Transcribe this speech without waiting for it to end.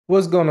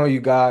What's going on,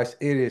 you guys?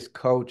 It is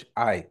Coach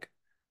Ike.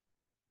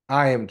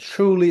 I am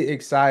truly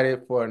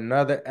excited for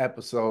another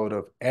episode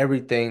of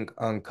Everything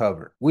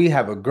Uncovered. We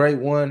have a great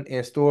one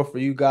in store for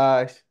you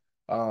guys.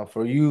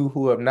 For you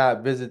who have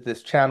not visited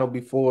this channel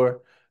before,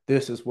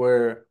 this is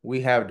where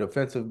we have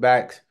defensive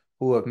backs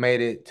who have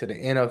made it to the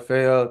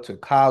NFL, to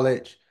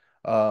college,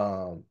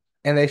 and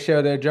they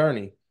share their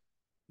journey.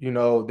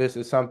 This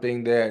is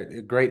something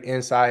that great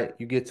insight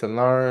you get to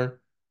learn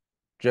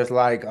just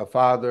like a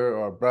father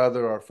or a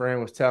brother or a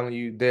friend was telling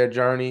you their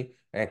journey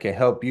and can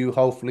help you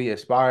hopefully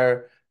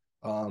inspire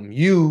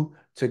you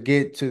to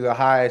get to the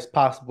highest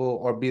possible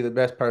or be the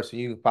best person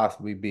you can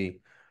possibly be.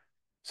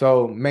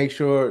 So make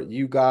sure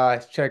you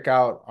guys check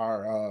out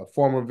our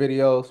former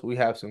videos. We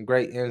have some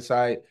great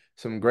insight,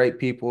 some great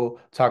people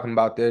talking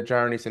about their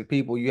journeys, and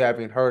people you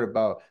haven't heard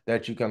about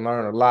that you can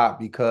learn a lot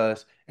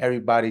because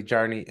everybody's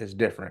journey is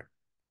different.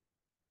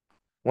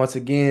 Once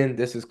again,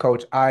 this is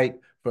Coach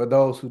Ike. For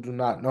those who do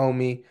not know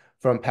me,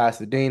 from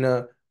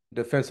Pasadena,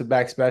 defensive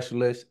back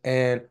specialist,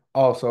 and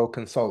also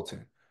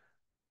consultant.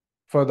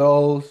 For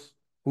those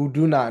who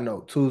do not know,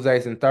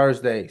 Tuesdays and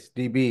Thursdays,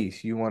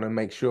 DBs, you want to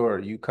make sure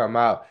you come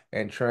out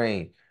and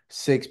train.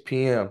 6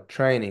 p.m.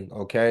 training,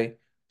 okay?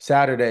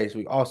 Saturdays,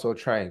 we also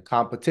train.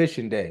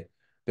 Competition day.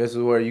 This is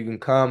where you can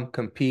come,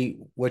 compete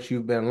what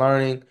you've been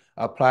learning,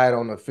 apply it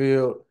on the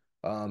field,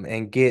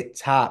 and get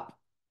top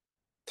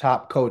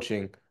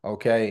coaching,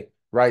 okay,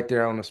 right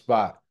there on the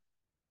spot.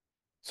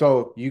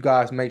 So you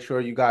guys make sure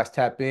you guys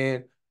tap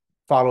in,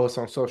 follow us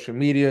on social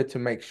media to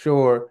make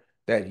sure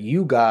that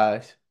you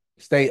guys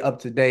stay up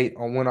to date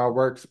on when our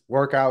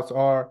workouts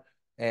are,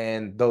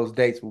 and those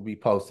dates will be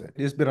posted.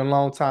 It's been a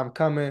long time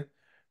coming.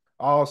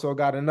 I also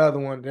got another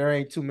one. There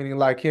ain't too many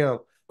like him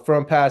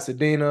from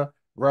Pasadena,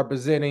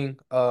 representing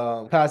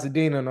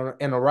Pasadena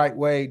in the right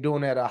way,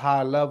 doing it at a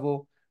high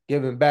level,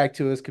 giving back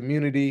to his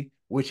community,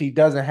 which he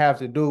doesn't have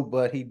to do,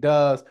 but he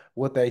does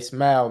with a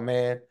smile,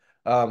 man.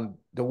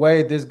 The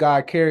way this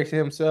guy carries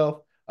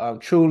himself,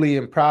 truly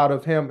am proud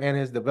of him and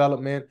his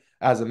development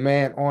as a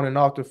man on and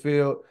off the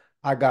field.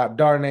 I got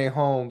Darnay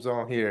Holmes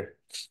on here.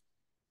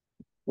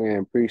 Man,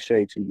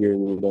 appreciate you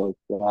giving me those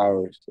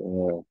flowers.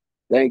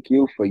 Thank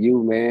you for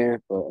you,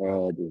 man,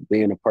 for just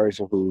being a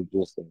person who's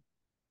just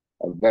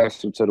a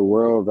vessel to the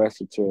world,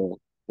 vessel to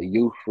the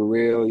youth for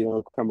real. You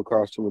know, come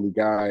across too many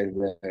guys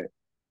that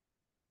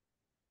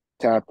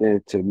tapped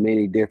into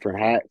many different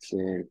hats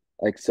and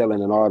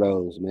excelling in all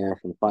those, man,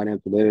 from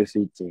financial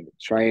literacy to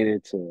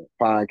training to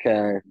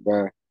podcast,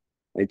 bro.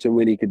 Ain't too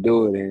many could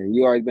do it. And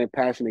you always been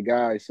passionate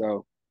guys,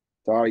 so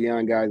to all the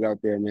young guys out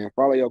there, man,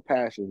 follow your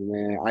passions,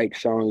 man. Ike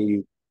showing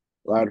you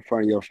right in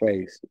front of your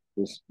face.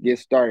 Just get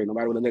started. No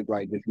matter what it look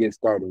like, just get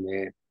started,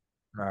 man.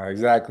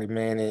 Exactly,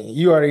 man. And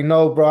you already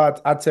know, bro.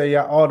 I tell you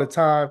all the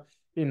time,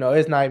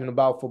 it's not even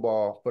about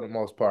football for the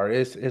most part.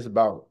 It's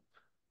about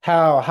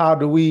how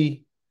do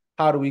we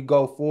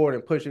go forward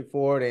and push it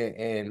forward.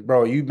 And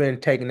bro, you've been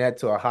taking that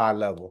to a high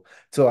level,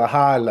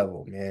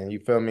 man. You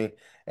feel me?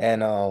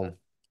 And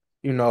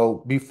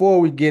before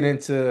we get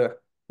into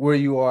where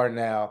you are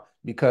now,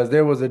 because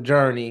there was a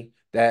journey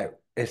that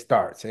it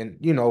starts. And,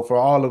 for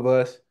all of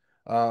us,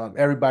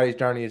 everybody's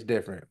journey is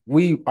different.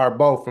 We are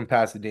both from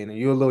Pasadena.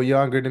 You're a little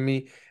younger than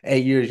me,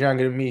 8 years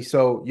younger than me.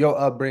 So your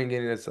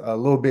upbringing is a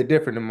little bit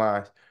different than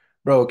mine.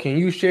 Bro, can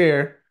you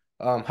share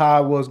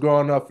how it was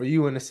growing up for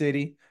you in the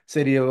city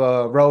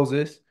of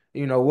Roses?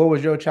 What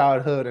was your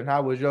childhood and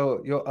how was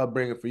your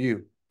upbringing for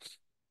you?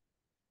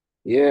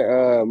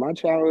 Yeah, my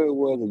childhood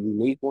was a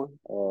unique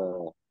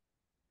one.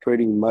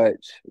 Pretty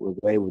much was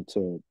able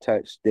to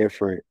touch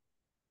different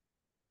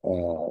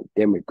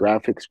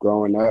demographics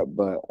growing up,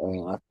 but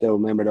I still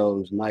remember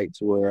those nights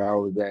where I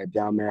was at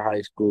John Mayer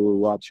High School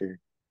watching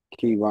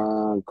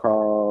Kevon,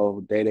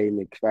 Carl, Day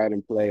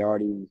McFadden play all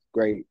these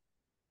great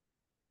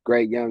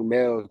young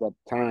males at the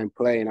time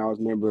play. And I was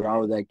remember I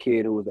was that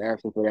kid who was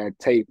asking for that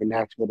tape and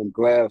asking for them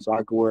gloves so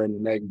I could wear it the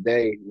next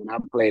day when I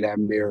played that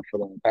mirror for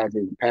the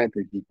Pasadena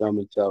Panthers, you feel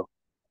me? So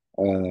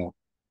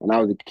when I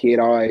was a kid,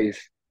 I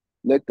always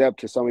looked up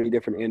to so many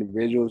different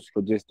individuals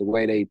for just the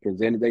way they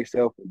presented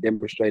themselves and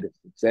demonstrated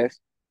success.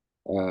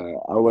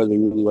 I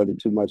wasn't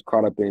too much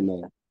caught up in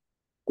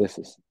the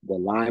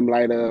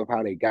limelight of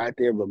how they got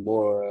there, but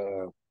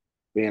more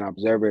being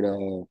observant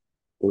of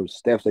the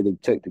steps that they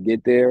took to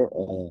get there.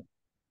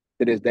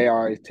 To this day, I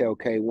always tell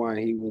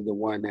K1 he was the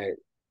one that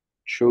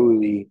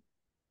truly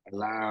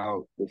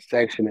allowed the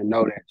section to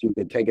know that you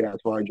can take it as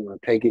far as you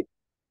want to take it.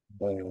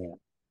 Uh,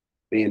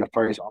 Being the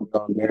first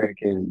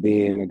All-American,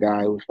 being a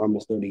guy who's from the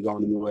city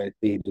going to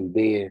USC, just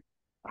being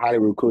a highly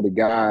recruited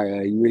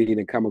guy, you really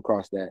didn't come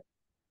across that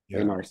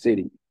in Yeah, our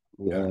city.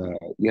 yeah,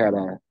 You had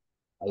a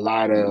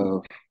lot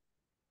of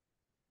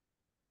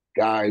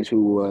guys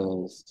who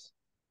was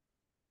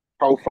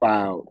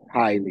profiled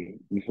highly.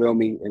 You feel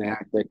me? In the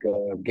aspect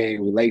of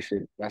game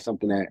relations, that's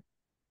something that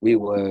we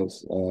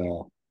was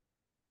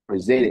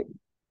presented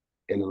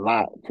in a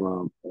lot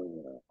from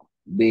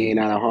being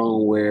at a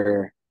home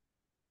where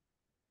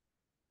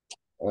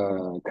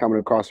coming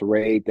across a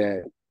raid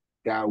that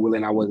God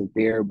willing, I wasn't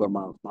there, but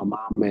my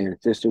mom and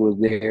sister was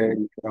there.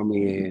 You feel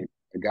me? And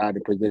the God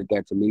that presented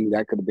that to me,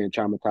 that could have been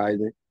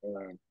traumatizing.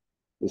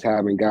 Just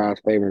having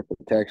God's favor and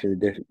protection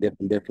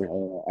in different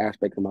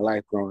aspects of my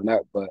life growing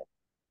up. But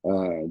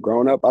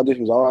growing up, I just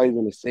was always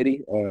in the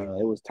city.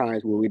 It was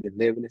times where we didn't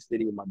live in the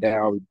city. My dad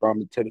always brought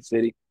me to the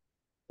city,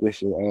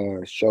 which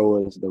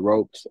show us the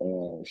ropes,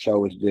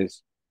 show us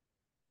just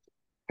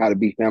how to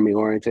be family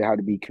oriented, how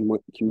to be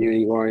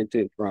community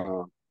oriented.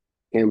 From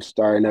him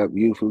starting up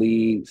youth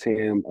leagues,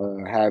 him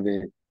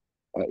having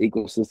an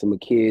ecosystem of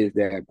kids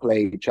that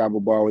play travel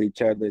ball with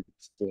each other,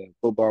 to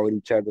football with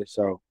each other.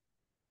 So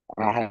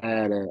I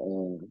had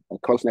a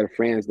close net of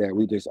friends that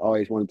we just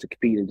always wanted to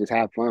compete and just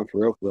have fun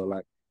for real, for real.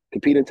 Like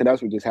competing to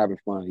us was just having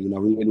fun. You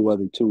know, we really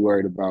wasn't too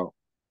worried about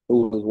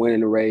who was winning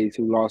the race,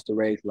 who lost the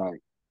race. Like at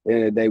the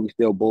end of the day, we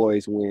still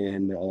boys.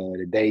 When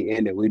the day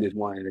ended, we just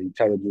wanted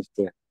each other just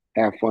to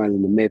have fun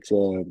in the midst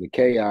of the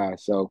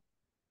chaos. So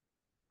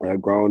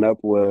growing up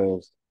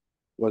was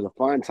a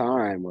fun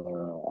time.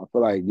 I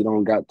feel like you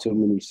don't got too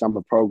many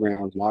summer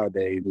programs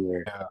nowadays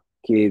where Yeah.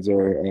 kids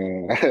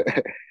are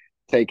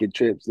taking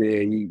trips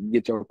there. You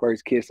get your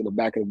first kiss in the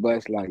back of the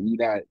bus, like you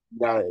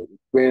not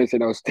experiencing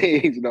those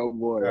things no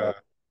more. Yeah.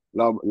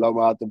 Like love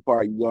out the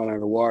park, you going on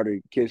the water,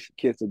 kiss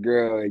a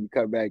girl, and you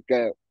come back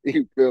up.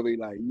 You feel me?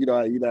 Like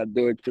you're not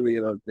doing too many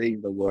of those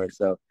things no more.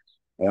 So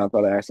and I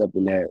feel like that's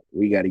something that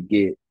we got to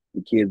get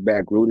the kids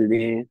back rooted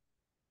in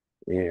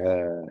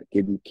and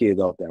get the kids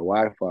off that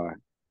Wi-Fi.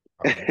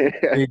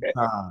 Big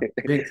time.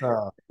 Big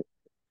time.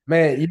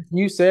 Man,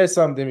 you said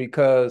something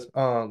because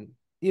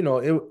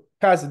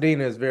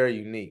Pasadena is very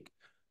unique.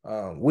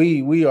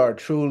 We are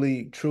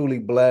truly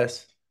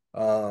blessed.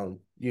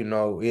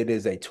 It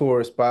is a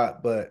tourist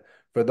spot, but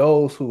for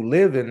those who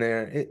live in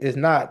there, it's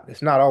not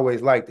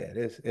always like that.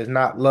 It's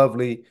not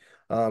lovely.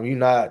 You're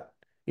not,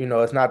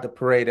 it's not the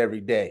parade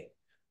every day.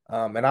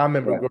 And I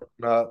remember Right.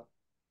 growing up,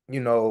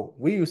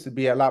 we used to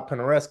be at La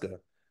Pinaresca,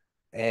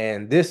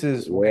 and this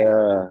is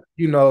Yeah,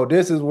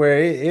 this is where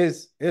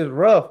it's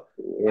rough.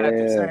 But at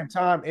the yeah. same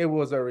time, it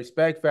was a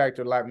respect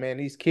factor. Like, man,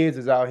 these kids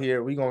is out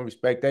here. We gonna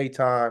respect their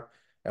time,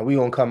 and we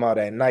gonna come out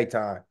at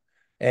nighttime.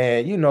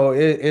 And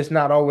it's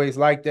not always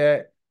like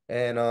that.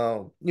 And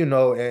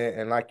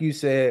and like you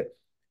said,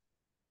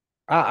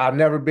 I've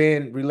never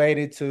been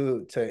related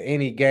to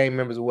any gang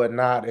members or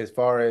whatnot as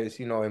far as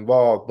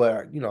involved,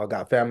 but I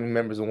got family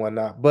members and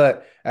whatnot.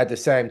 But at the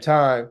same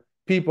time,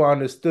 people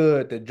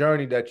understood the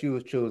journey that you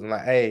was choosing.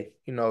 Like, hey,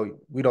 you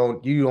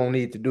don't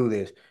need to do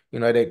this.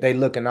 They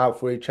looking out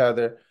for each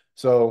other.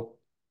 So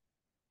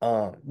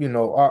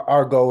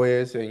our goal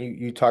is, and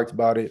you talked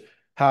about it,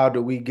 how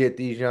do we get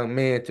these young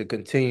men to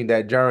continue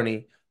that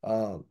journey?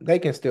 They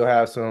can still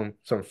have some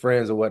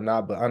friends or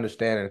whatnot, but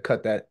understand and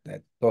cut that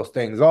those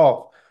things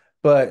off.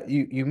 But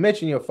you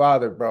mentioned your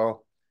father,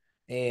 bro,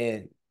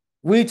 and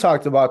we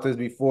talked about this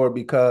before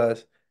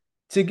because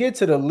to get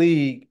to the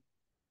league,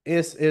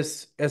 it's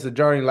a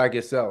journey like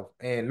itself,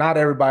 and not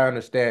everybody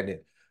understand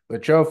it.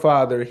 But your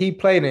father, he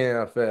played in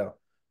the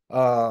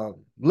NFL.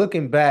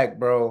 Looking back,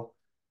 bro,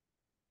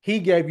 he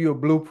gave you a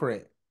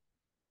blueprint.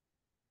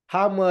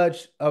 How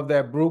much of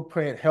that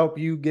blueprint helped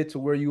you get to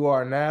where you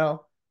are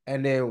now?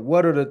 And then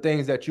what are the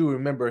things that you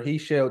remember he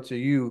showed to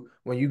you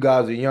when you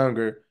guys are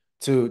younger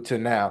to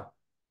now?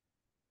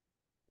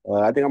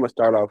 I think I'm gonna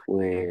start off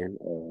when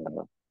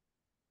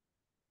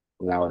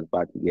I was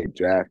about to get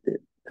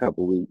drafted. A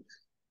couple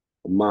weeks,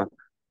 a month,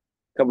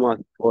 couple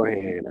months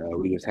beforehand,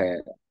 we just had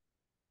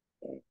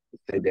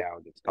sit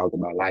down, just talk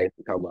about life,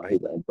 and talk about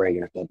his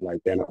upbringing and stuff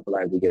like that. And I feel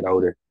like as we get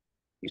older,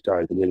 you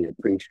start to really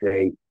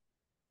appreciate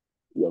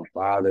your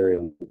father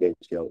and get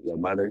your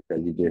mother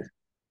because you just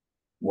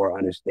more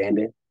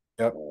understanding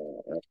Yep.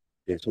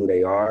 just who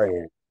they are,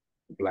 and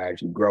like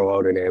as you grow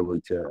older, they're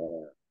able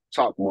to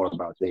talk more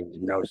about things.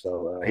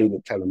 So he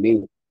was telling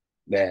me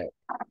that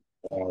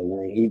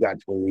when he got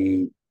to the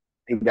league,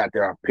 he got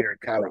there off pure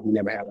talent. He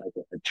never had like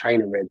a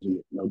training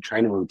regimen, no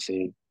training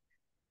routine.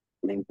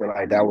 And he feel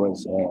like that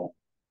was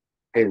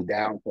his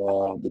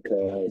downfall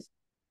because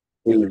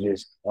he was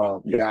just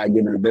God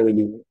given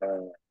ability.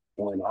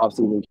 When the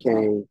offseason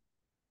came,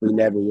 we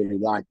never really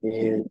locked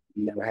in.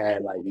 We never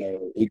had like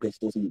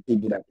ecosystem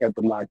people that kept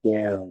them locked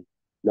in.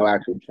 No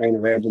actual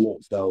training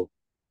regimen. So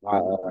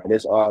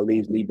this all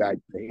leads me back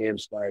to him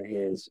starting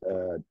his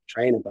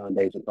training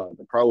foundation called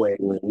the Pro Way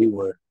when we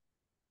were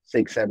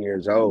 6, 7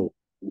 years old.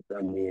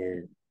 I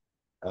mean,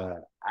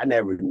 I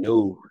never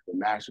knew the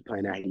master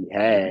plan that he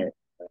had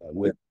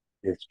with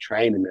his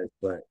training us,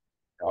 but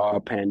it all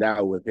panned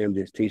out with him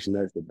just teaching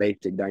us the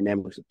basic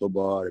dynamics of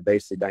football, the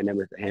basic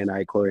dynamics of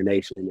hand-eye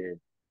coordination, and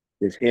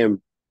just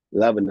him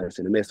loving us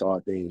in the midst of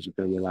all things. You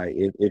feel me? Like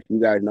if you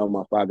guys know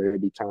my father,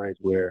 there'd be times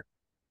where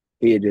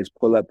he'd just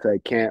pull up to a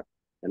camp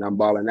and I'm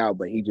balling out,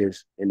 but he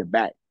just in the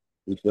back.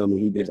 You feel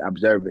me? He just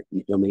observing.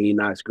 You feel me? He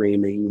not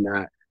screaming. He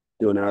not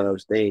doing all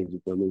those things.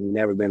 You feel me? He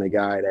never been a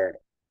guy that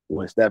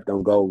when stuff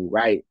don't go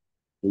right,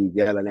 he's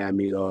yelling at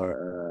me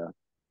or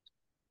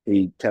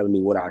he telling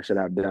me what I should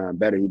have done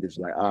better. He just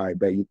like, all right,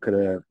 bet you could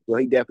have. Well,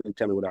 he definitely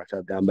tell me what I should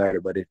have done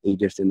better, but he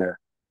just in a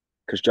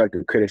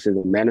constructive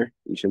criticism manner.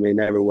 You should mean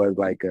never was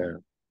like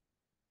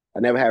I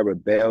never had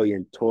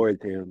rebellion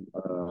towards him.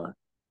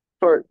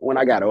 For when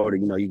I got older,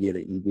 you get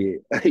it.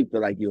 You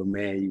feel like you're a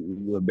man.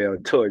 You rebel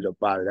towards your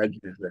father. That's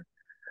just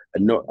a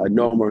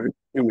normal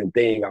human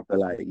thing. I feel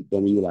like you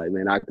feel me. You like,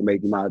 man, I can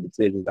make my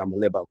decisions. I'm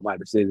gonna live up my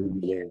decisions.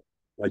 And then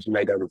once you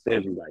make a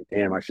decision, like,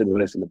 damn, I should have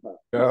listened to Pop.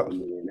 You Yeah. feel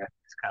me? And that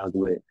just comes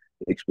with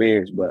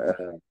experience. But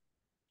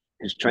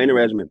his training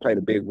regimen played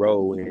a big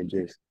role in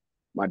just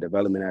my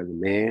development as a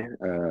man.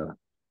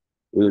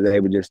 We was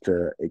able just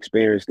to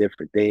experience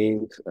different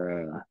things.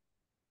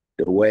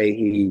 The way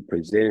he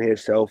presented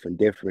himself in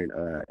different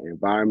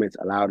environments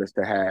allowed us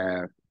to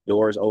have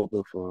doors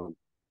open from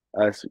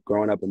us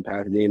growing up in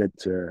Pasadena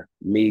to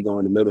me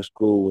going to middle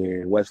school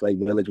in Westlake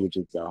Village, which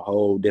is a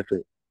whole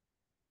different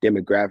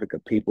demographic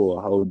of people,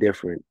 a whole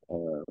different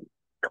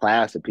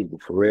class of people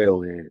for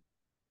real. And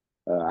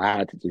I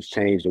had to just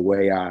change the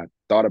way I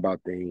thought about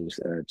things,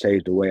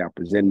 change the way I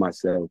present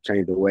myself,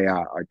 change the way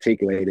I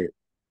articulated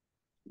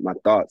my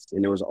thoughts.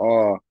 And it was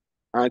all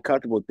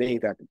uncomfortable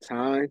things at the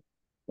time,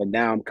 but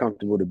now I'm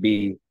comfortable to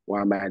be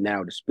where I'm at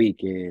now to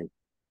speak and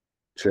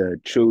to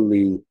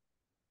truly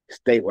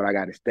state what I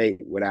got to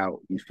state without,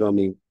 you feel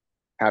me,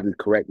 having to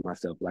correct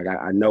myself. Like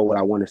I know what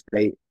I want to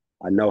state,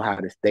 I know how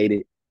to state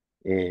it.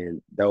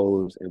 And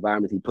those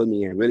environments he put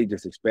me in really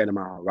just expanded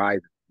my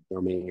horizon. You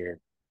feel me? And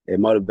it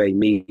motivated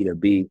me to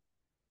be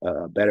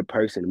a better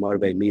person,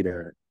 motivate me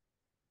to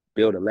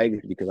build a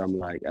legacy because I'm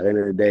like, at the end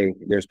of the day,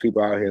 there's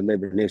people out here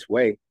living this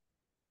way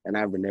and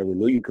I never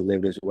knew you could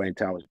live this way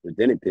until I was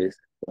presented this.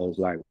 So I was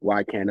like,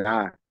 why can't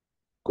I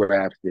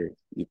grasp this?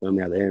 You feel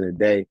me? At the end of the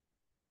day,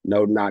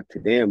 no knock to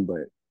them,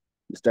 but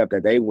the stuff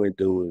that they went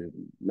through is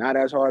not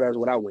as hard as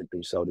what I went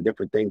through. So the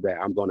different things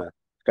that I'm gonna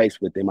face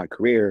within my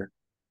career,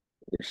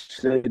 it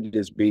should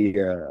just be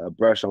a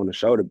brush on the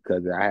shoulder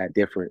because I had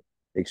different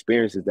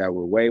experiences that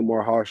were way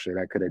more harsher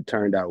that could have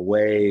turned out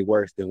way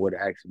worse than what it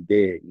actually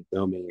did. You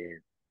feel me?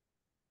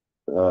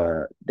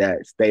 And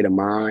that state of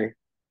mind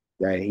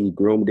that he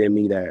groomed in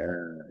me,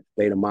 that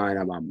state of mind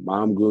that my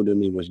mom groomed in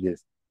me was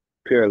just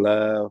pure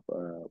love,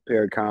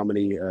 pure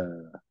comedy. I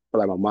feel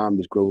like my mom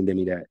just groomed in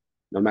me that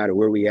no matter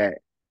where we at,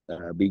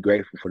 be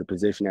grateful for the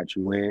position that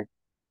you in.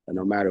 And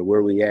no matter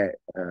where we at,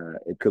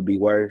 it could be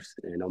worse.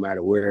 And no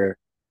matter where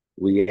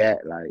we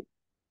at, like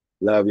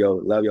love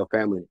your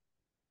family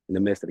in the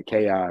midst of the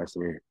chaos.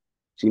 And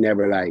she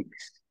never like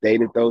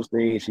stated those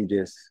things. She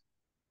just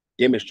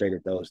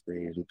demonstrated those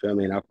things. You feel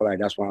me? And I feel like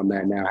that's why I'm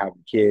at now. Having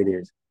a kid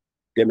is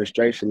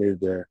demonstration is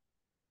the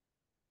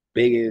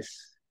biggest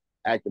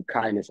act of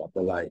kindness. I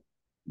feel like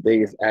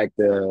biggest act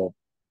of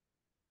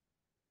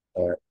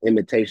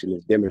imitation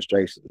is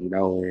demonstration. And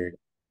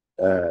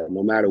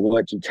no matter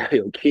what you tell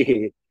your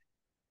kid,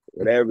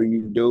 whatever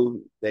you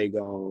do, they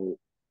gonna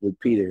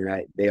repeat it.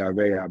 Right? They are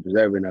very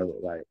observant of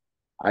it. Like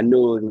I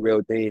knew it was a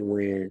real thing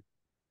when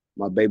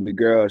my baby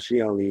girl,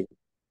 she only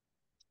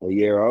a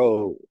year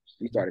old,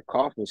 she started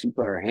coughing. She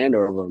put her hand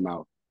over her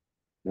mouth.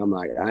 And I'm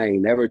like, I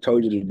ain't never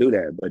told you to do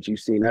that, but you've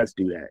seen us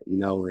do that.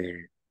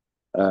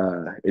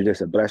 And it's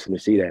just a blessing to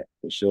see that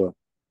for sure.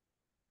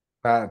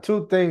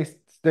 Two things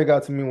stick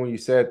out to me when you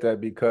said that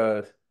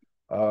because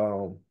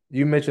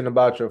you mentioned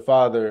about your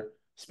father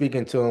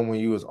speaking to him when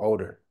you was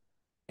older.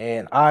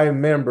 And I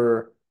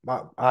remember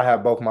I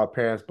have both my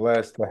parents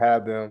blessed to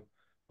have them.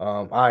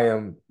 I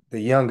am the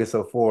youngest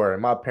of four,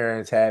 and my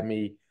parents had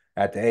me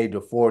at the age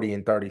of 40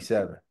 and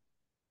 37.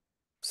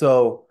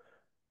 So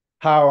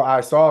how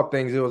I saw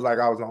things, it was like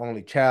I was the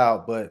only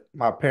child, but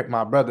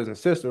my brothers and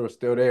sisters were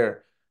still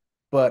there.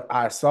 But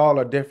I saw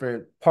a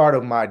different part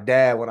of my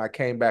dad when I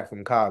came back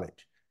from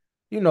college.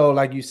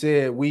 Like you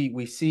said,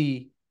 we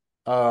see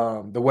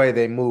the way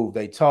they move,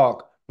 they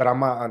talk, but I'm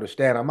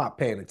not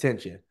paying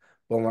attention.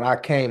 But when I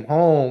came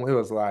home, it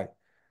was like,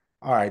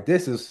 all right,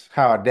 this is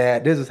how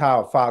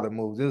a father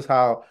moves, this is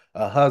how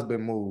a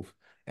husband moves.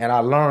 And I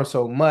learned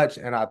so much,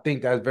 and I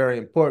think that's very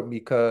important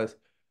because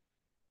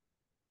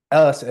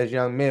us as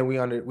young men,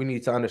 we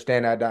need to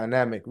understand that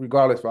dynamic,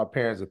 regardless if our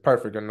parents are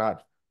perfect or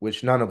not,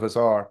 which none of us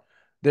are.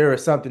 There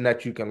is something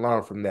that you can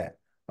learn from that.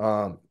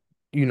 Um,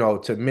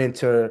 to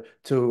mentor,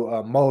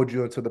 to mold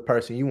you into the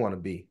person you want to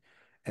be.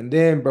 And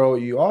then, bro,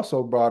 you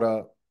also brought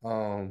up,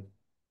 and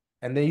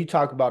then you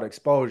talk about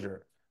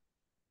exposure.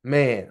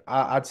 Man,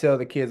 I tell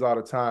the kids all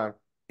the time,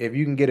 if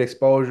you can get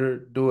exposure,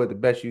 do it the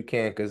best you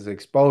can because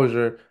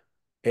exposure,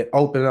 it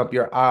opens up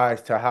your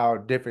eyes to how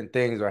different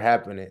things are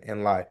happening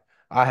in life.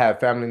 I have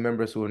family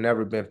members who have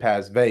never been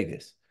past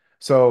Vegas.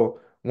 So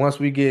once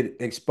we get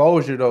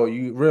exposure though,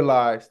 you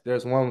realize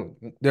there's more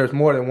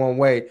than one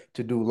way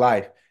to do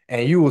life.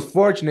 And you was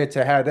fortunate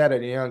to have that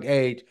at a young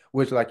age,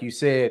 which like you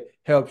said,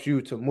 helps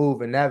you to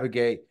move and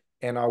navigate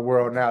in our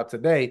world now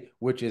today,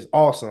 which is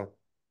awesome.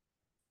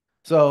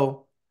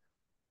 So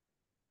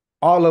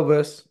all of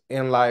us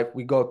in life,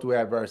 we go through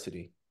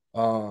adversity.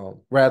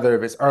 Rather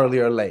if it's early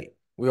or late,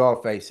 we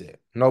all face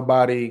it.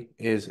 Nobody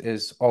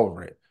is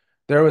over it.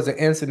 there was an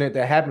incident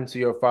that happened to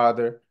your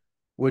father.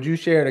 Would you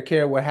share to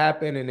care what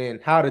happened, and then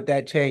how did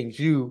that change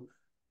you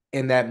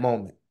in that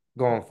moment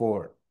going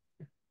forward?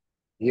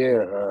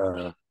 Yeah,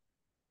 I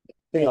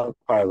think I was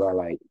probably about,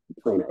 like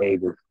between the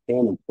ages of 10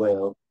 and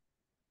 12.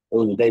 It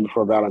was the day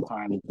before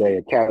Valentine's Day,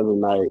 a casual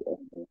night.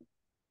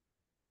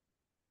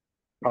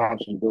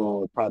 Pops was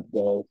doing what Pops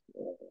does.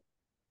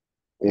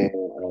 And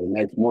the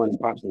next morning,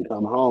 Pops didn't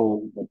come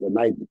home. But the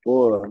night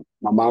before,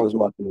 my mom was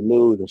watching the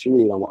news, and she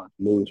really don't watch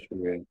the news for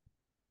real.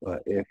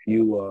 But if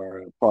you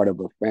are part of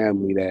a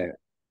family that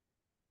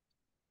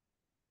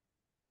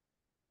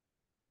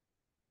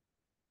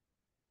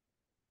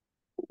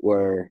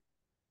were,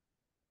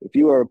 if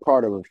you were a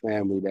part of a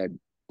family that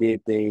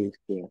did things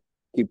to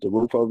keep the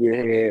roof over your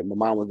head, my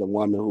mom was the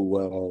woman who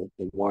was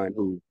the one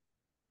who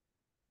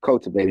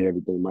cultivated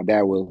everything. My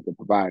dad was the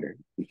provider.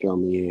 You feel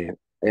me? And at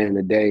the end of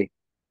the day,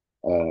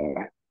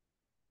 uh,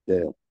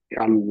 the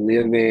economy we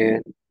live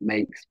in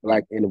makes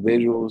black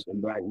individuals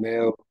and black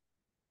males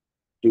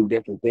do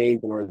different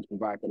things in order to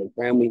provide for their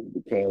family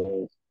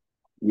because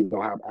you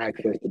don't have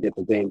access to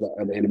different things that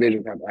other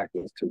individuals have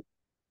access to.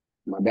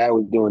 My dad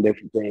was doing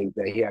different things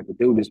that he had to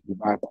do just to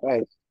provide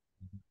for us,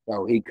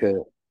 so he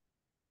could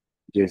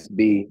just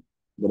be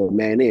what a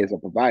man is, a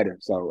provider.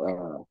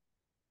 So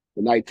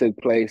the night took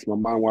place. My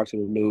mom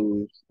watching the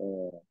news.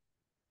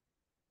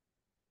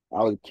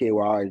 I was a kid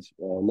where I was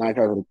 9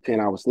 out of 10.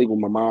 I was sleeping with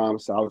my mom,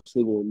 so I was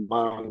sleeping with my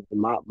mom. And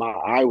my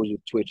eye was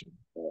just twitching.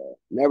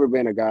 Never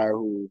been a guy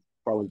who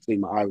probably sleep.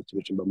 My eye was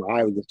twitching, but my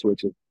eye was just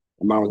twitching.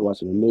 My mom was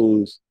watching the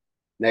news.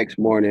 Next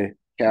morning,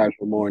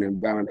 casual morning,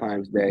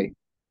 Valentine's Day,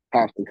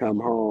 pops to come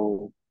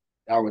home.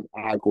 That was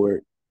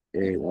awkward,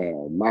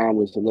 and mom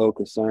was a little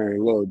concerned,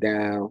 a little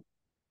down.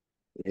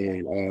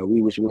 And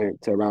we just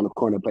went to around the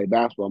corner to play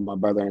basketball. My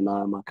brother and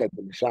I, my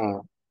cousin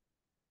Deshaun,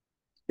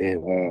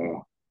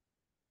 and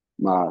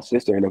my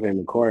sister ended up in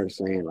the corner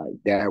saying like,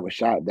 "Dad was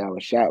shot. Dad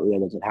was shot. We had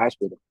to go to the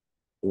hospital."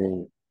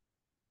 And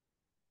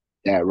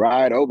that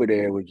ride over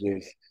there was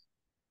just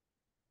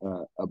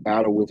a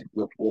battle with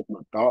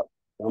my thoughts.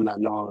 I'm not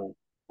knowing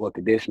what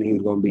condition he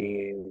was gonna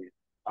be in.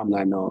 I'm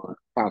not knowing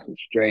how I'm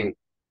straight.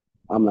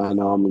 I'm not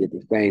knowing I'm gonna get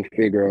the same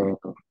figure of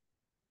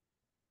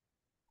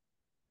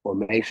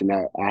formation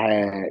that I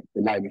had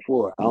the night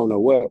before. I don't know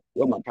what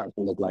my pops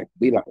gonna look like,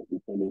 be like.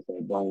 You feel me?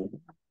 So, boom,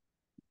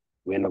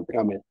 we end up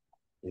coming,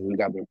 and we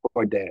got the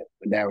report that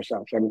my dad was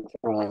shot 7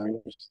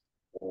 times.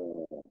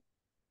 Uh,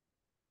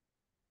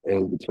 it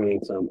was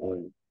between some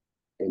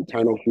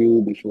internal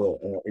feud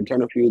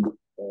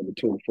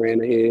between a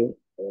friend of his,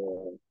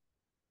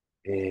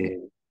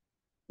 and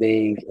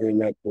things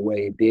ended up the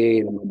way it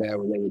did, and my dad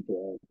was able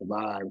to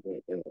survive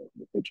the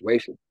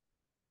situation.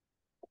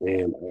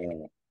 And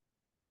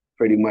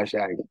pretty much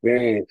that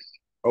experience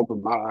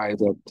opened my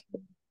eyes up to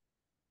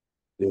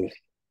this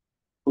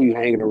who you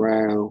hanging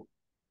around,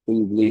 who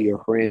you believe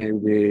your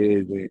friends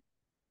is, and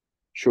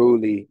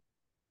truly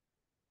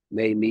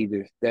made me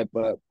just step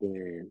up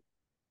and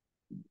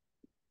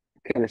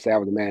couldn't say I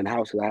was the man in the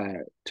house because I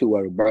had two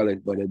other brothers,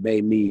 but it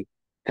made me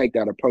take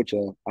that approach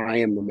of I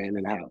am the man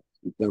in the house.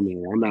 You feel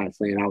me? I'm not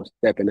saying I was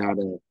stepping out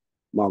of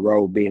my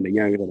role being the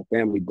youngest of the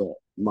family, but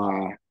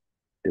my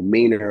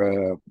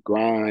demeanor of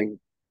grind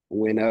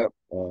went up.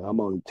 I'm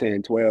only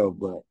 10, 12,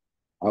 but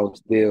I was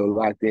still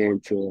locked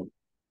into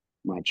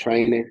my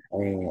training.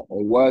 It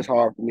was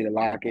hard for me to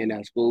lock in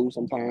at school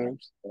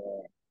sometimes.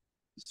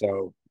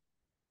 So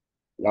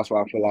that's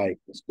why I feel like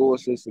the school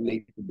system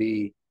needs to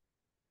be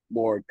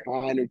more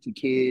kinder to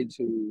kids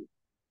who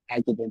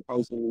act up in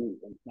person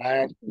in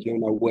class because you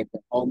don't know what the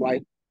home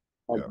life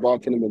has Yeah.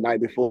 brought to them the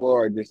night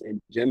before or just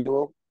in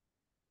general.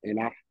 And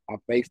I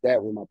faced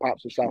that when my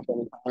pops was shot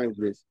 7 times.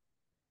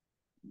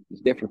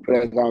 It's different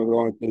pressures I was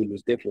going through.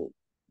 There's different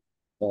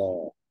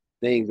uh,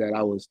 things that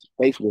I was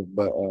faced with.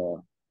 But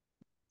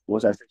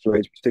once that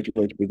situation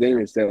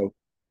presented itself,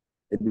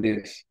 it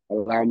just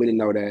allowed me to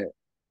know that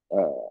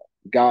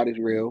God is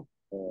real.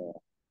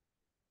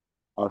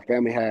 Our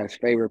family has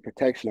favor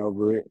protection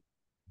over it.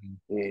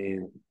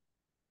 And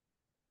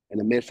in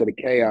the midst of the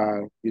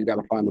chaos, you got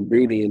to find the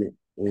beauty in it.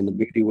 And the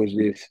beauty was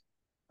just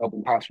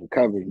helping Pops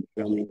recover. You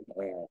feel me?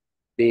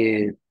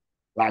 Being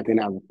locked in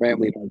as a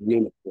family, as a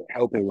unit, to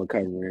help him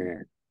recover.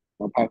 And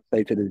my Pops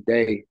say to this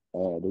day,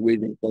 the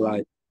reason he feel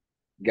like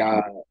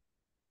God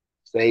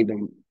saved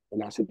him in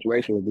that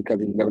situation was because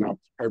he was living out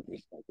his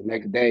purpose. Like the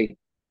next day,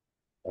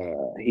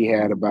 he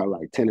had about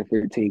like 10 or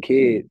 15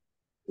 kids,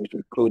 which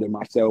included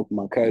myself,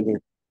 my cousin,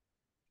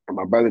 and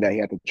my brother that he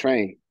had to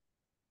train.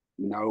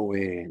 You know,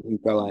 and he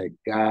felt like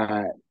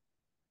God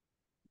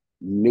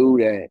knew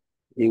that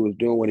he was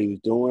doing what he was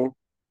doing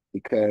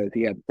because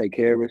he had to take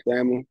care of his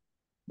family,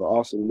 but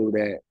also knew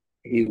that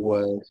he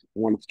was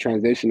wanted to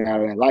transition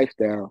out of that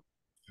lifestyle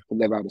to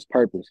live out his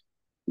purpose.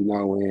 You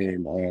know,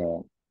 and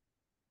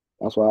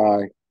that's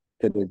why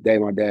to this day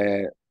my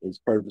dad is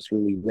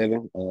purposefully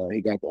living.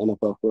 He got the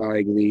NFL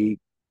flag league.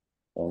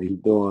 He's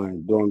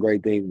doing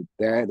great things with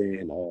that,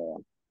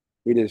 and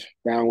he just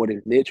found what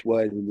his niche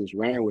was and just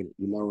ran with it.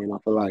 You know, and I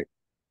feel like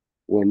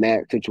when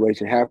that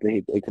situation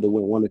happened, it could have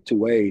went one of two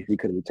ways. He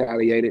could have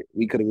retaliated.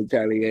 We could have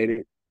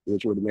retaliated,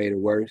 which would have made it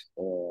worse.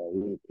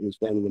 His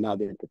family would not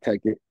been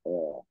protected,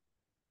 or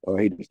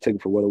he just took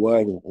it for what it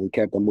was and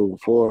kept on moving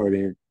forward.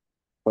 And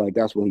like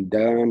that's what he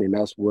done, and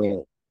that's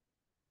what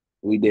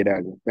we did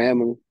as a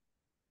family.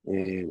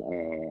 And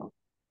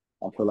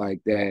I feel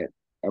like that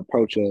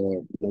approach of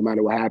no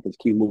matter what happens,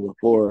 keep moving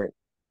forward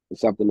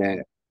is something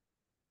that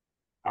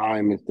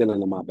I'm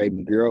instilling in my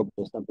baby girl,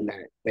 but something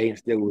that they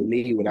instill with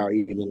me without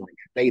even like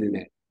stating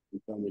that. You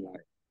feel me?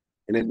 Like,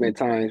 and there's been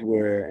times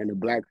where in the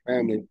black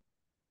family,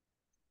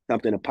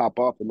 something to pop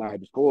off the night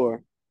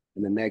before,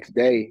 and the next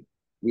day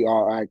we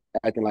all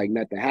acting like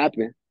nothing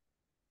happened,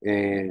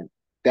 and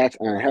that's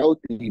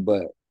unhealthy.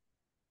 But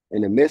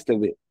in the midst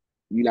of it,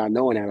 you're not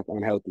knowing that it's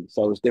unhealthy.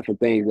 So it's different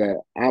things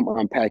that I'm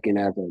unpacking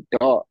as an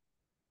adult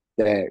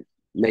that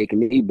make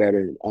me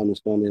better,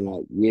 understanding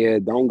like, yeah,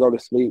 don't go to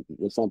sleep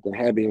with something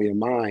heavy on your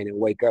mind and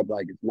wake up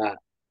like it's not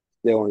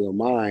still on your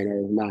mind or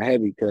it's not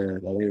heavy because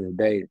at the end of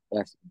the day,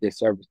 that's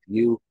disservice to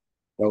you,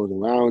 those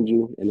around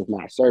you, and it's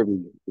not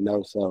serving you, you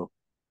know. So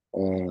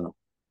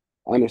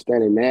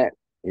understanding that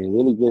and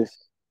really just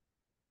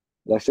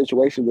that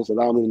situation just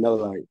allowed me to know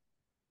like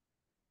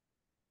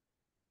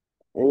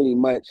ain't really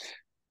much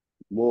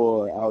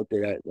more out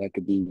there that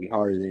could be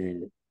harder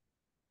than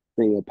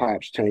seeing your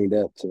pops chained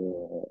up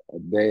to a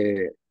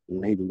bed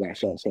and he just got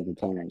shot 7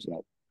 times.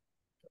 Like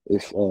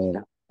it's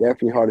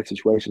definitely harder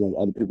situation than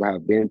other people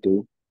have been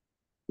through,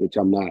 which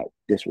I'm not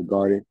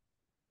disregarding.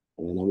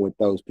 And I'm with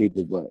those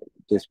people, but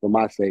just for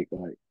my sake,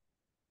 like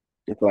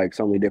I feel like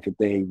so many different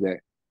things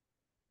that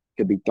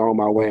could be thrown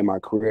my way in my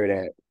career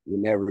that will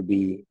never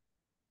be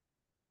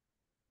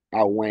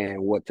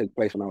outweighing what took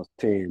place when I was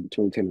 10,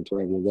 between 10 and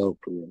 12 years old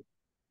for real.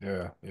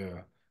 Yeah,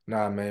 yeah.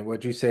 Nah, man,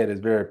 what you said is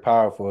very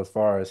powerful as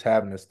far as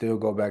having to still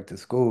go back to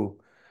school.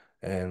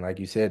 And like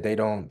you said,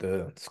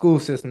 the school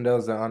system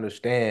doesn't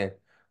understand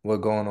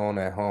what's going on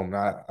at home.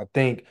 Now, I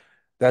think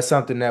that's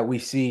something that we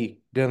see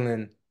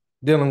dealing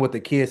with the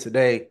kids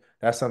today.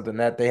 That's something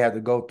that they have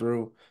to go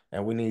through,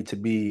 and we need to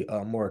be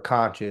more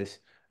conscious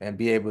and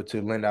be able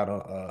to lend out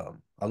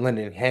a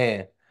lending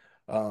hand.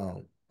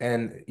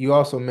 And you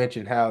also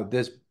mentioned how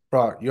this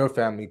brought your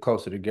family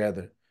closer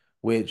together,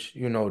 which,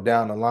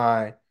 down the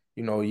line,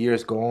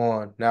 years go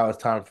on. Now it's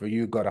time for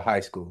you to go to high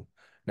school.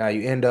 Now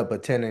you end up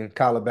attending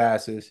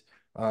Calabasas.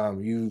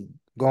 You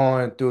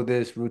going through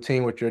this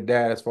routine with your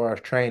dad as far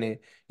as training.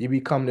 You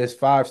become this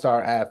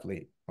five-star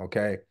athlete.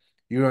 Okay.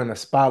 You're in the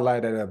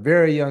spotlight at a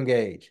very young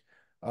age.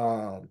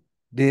 Um,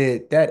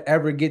 did that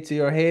ever get to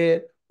your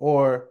head,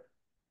 or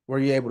were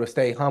you able to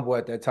stay humble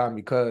at that time?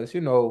 Because,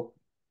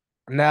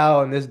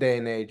 now in this day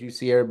and age, you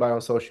see everybody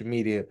on social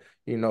media,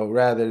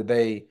 rather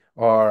they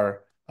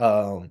are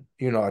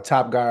a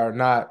top guy or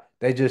not,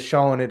 they just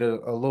showing it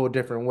a little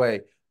different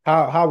way.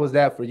 How was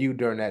that for you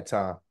during that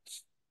time?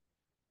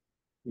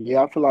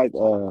 Yeah, I feel like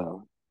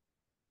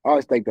I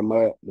always thank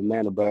the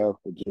man above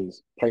for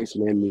just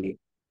placing in me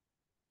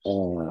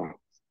uh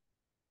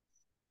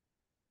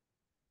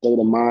state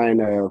of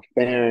mind of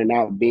fairing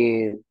out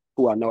being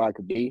who I know I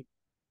could be.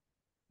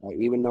 Like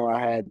even though I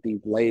had these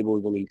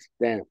labels and these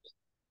stamps,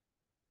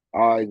 I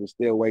always was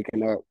still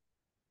waking up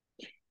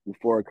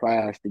before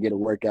class to get a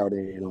workout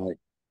in, like,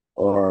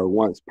 or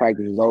once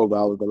practice was over,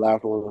 I was the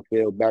last one on the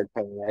field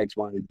backpedaling X,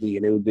 Y, and Z,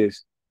 and it was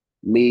just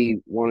me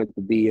wanting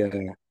to be a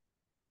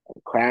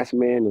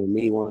craftsman and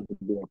me wanting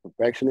to be a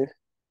perfectionist.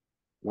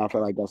 And I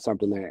feel like that's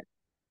something that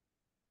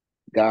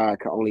God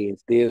can only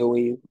instill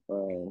in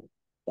you.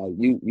 Like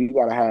you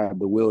gotta have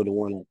the will to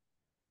want to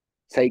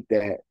take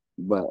that,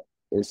 but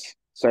it's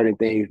certain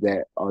things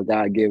that are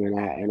God given,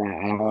 and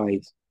I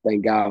always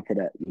thank God for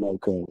that, you know,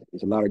 because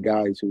there's a lot of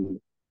guys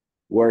who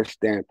were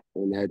stamped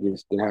and that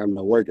just didn't have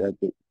no work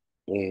ethic,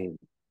 and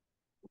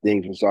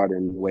things resulted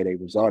in the way they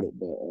resulted.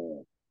 But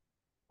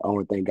I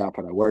want to thank God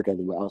for that work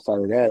ethic. But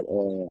outside of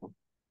that,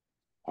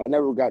 I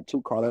never got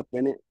too caught up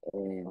in it.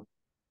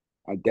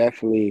 I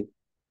definitely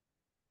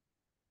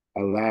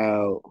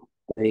allowed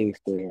things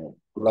to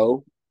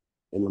flow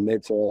in the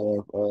midst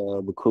of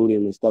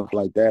recruiting and stuff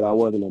like that. I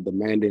wasn't a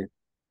demanding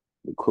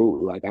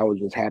recruit. Like I was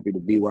just happy to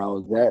be where I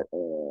was at.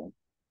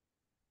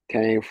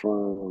 Came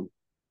from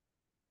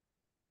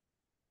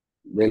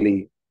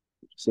really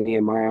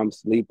seeing mom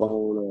sleep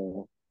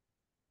on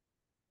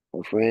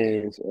her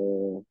friend's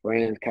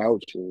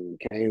couch, and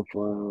came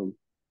from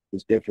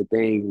just different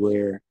things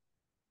where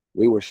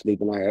we were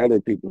sleeping like other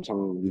people's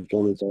homes. You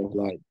feel me? So it's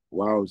like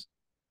where I was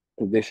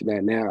positioned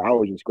at now, I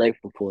was just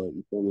grateful for it.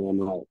 You feel me? I'm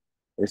like,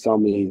 there's so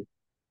many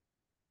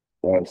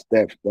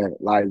steps that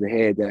lies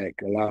ahead that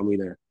could allow me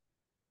to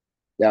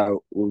that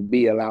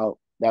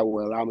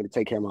will allow me to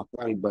take care of my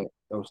family, but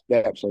those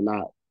steps are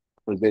not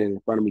presented in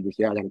front of me. Just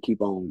yeah, I got to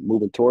keep on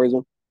moving towards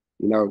them,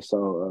 you know.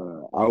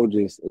 So I was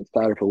just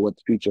excited for what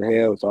the future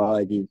held. So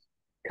I just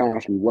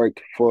constantly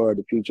worked for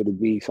the future to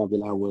be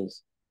something I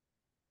was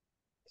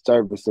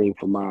servicing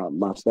for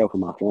myself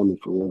and my family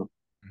for real.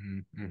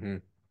 Mm-hmm.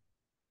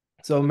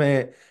 So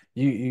man,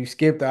 you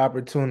skipped the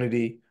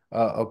opportunity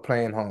of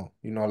playing home.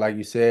 Like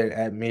you said,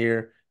 at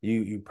Mir,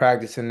 You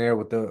practicing there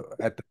with the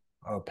at the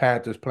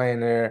Panthers playing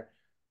there,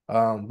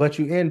 but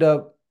you end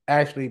up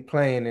actually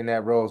playing in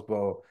that Rose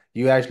Bowl.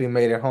 You actually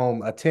made it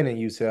home attending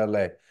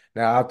UCLA.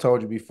 Now I've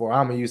told you before,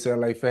 I'm a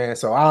UCLA fan,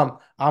 so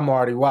I'm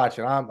already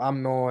watching.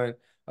 I'm knowing.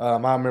 I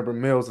remember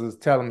Mills was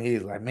telling me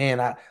he's like,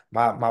 man,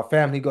 my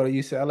family go to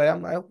UCLA.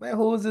 I'm like, man,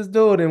 who is this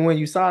dude? And when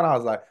you signed, I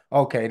was like,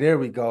 okay, there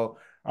we go.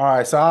 All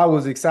right, so I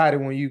was excited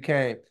when you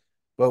came.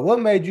 But what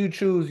made you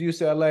choose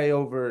UCLA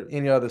over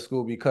any other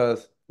school?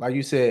 Because, like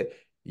you said,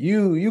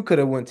 you could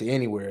have went to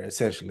anywhere,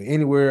 essentially,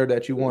 anywhere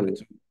that you wanted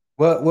to.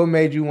 What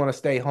made you want to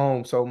stay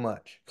home so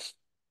much?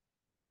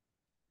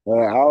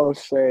 I would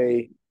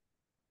say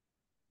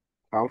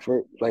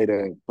comfort played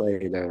a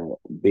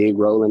big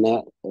role in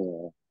that.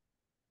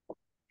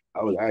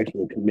 I was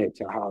actually committed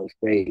to Ohio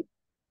State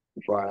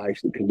before I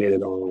actually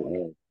committed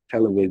on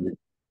television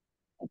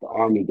at the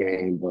Army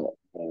game. But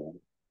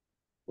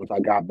once I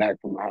got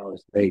back from Ohio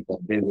State, that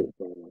visit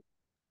from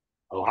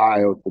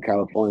Ohio to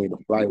California, the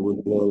flight was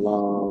a little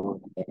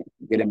long.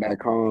 Getting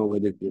back home,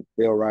 it just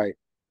feel right.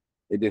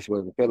 It just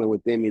was a feeling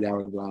within me that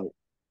was like,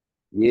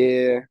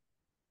 yeah,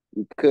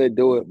 you could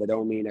do it, but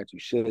don't mean that you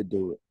should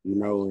do it, you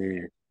know.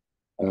 And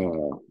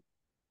uh,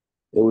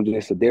 it was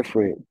just a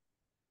different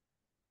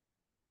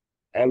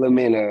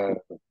element of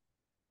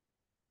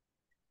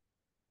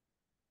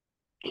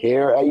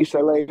care at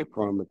UCLA,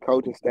 from the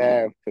coaching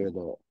staff to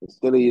the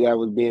facility that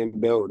was being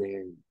built,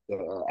 and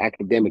the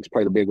academics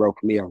played a big role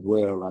for me as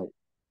well. Like,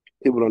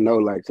 people don't know,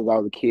 like, since I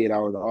was a kid, I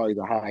was always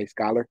a high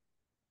scholar,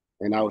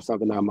 and that was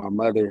something that my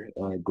mother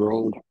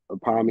groomed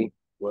upon me.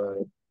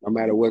 Was no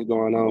matter what's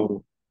going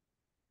on,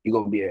 you're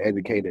gonna be an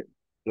educated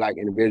black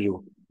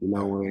individual, you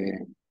know.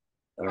 And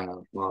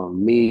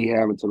from me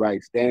having to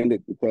write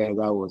standards because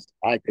I was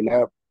acting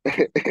up,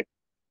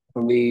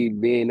 for me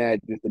being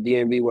at just the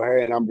DMV with her,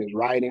 and I'm just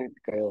writing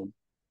because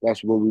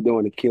that's what we're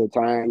doing to kill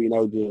time, you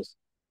know, just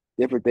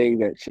different things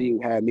that she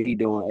had me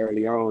doing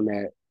early on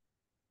that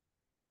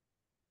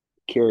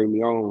carried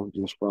me on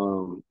just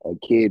from a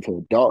kid to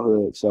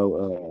adulthood. So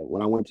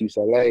when I went to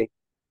UCLA,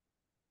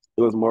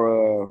 it was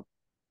more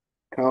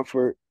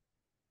comfort,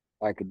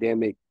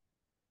 academic,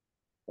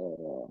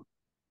 uh,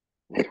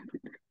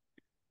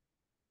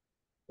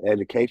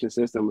 education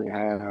system, and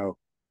how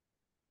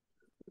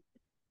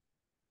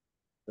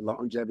the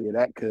longevity of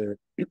that could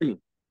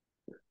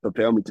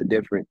propel me to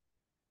different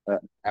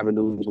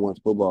avenues once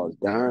football is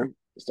done.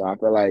 So I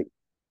feel like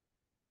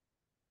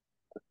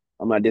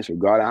I'm not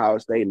disregarding Ohio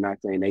State and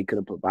not saying they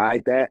couldn't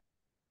provide that,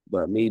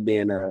 but me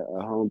being a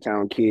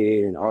hometown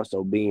kid and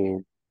also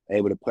being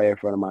able to play in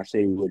front of my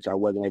city, which I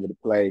wasn't able to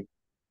play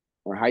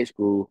in high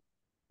school,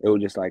 it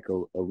was just like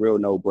a real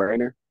no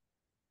brainer.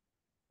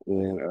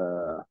 And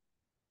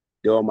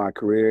during my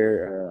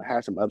career,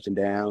 had some ups and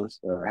downs,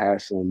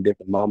 had some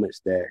different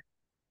moments that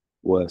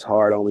was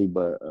hard on me,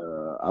 but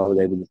I was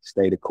able to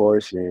stay the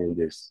course and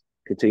just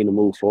continue to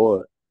move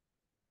forward.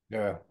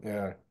 Yeah,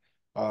 yeah.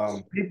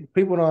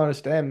 People don't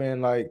understand,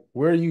 man. Like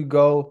where you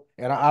go,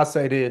 and I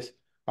say this: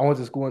 I went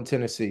to school in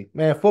Tennessee.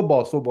 Man,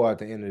 football's football at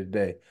the end of the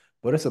day,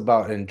 but it's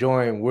about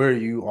enjoying where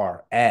you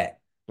are at,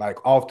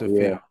 like off the field.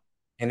 Yeah,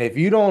 And if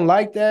you don't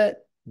like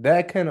that,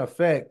 that can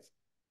affect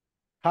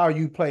how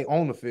you play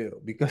on the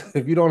field. Because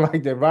if you don't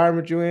like the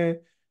environment you're in,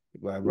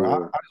 you're like, bro, I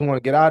yeah, just want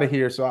to get out of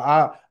here. So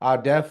I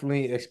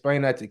definitely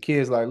explain that to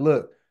kids. Like,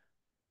 look,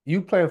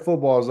 you playing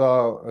football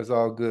is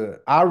all good.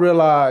 I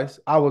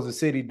realized I was a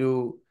city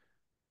dude,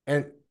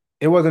 and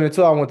it wasn't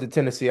until I went to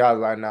Tennessee I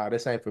was like, nah,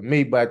 this ain't for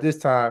me. But at this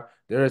time,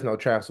 there is no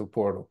transfer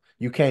portal.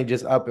 You can't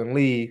just up and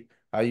leave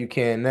how you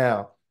can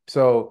now.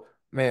 So,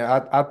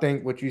 man, I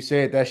think what you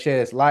said that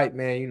sheds light,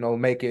 man.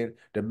 Making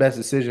the best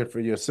decision for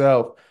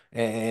yourself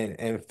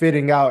and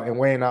fitting out and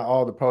weighing out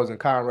all the pros and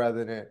cons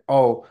rather than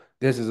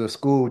this is a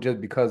school just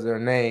because of their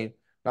name.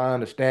 Not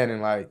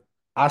understanding like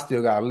I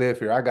still gotta live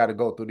here. I gotta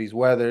go through these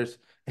weathers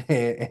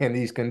and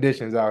these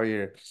conditions out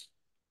here.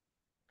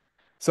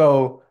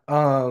 So,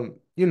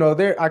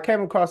 there I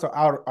came across an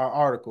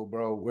article,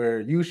 bro, where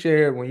you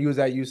shared when you was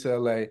at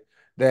UCLA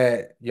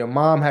that your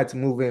mom had to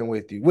move in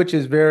with you, which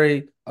is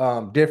very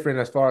different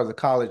as far as the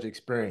college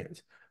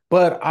experience.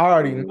 But I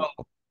already mhm.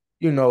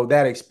 know,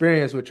 that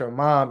experience with your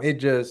mom,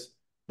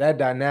 that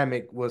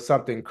dynamic was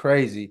something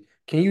crazy.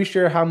 Can you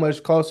share how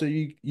much closer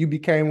you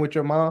became with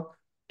your mom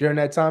during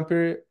that time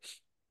period?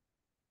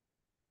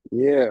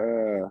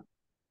 Yeah.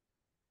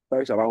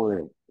 First off, I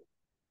want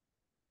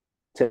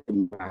to tip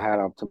my hat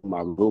off to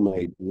my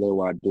roommate, Lil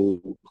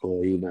Wadu,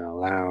 for even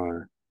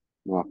allowing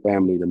my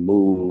family to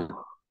move.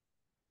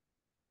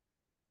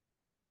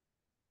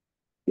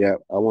 Yeah,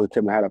 I want to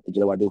tip my hat off to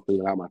Lil Wadu for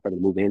even allowing my family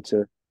to move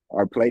into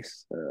our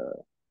place.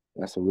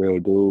 That's a real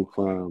dude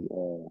from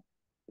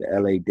the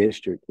LA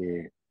district,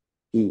 and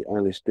he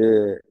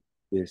understood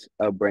this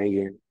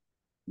upbringing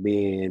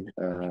being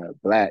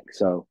black.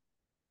 So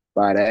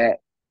by that,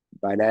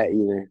 by that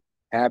even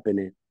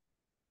happening,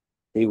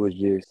 he was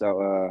just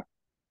so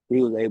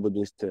he was able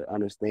just to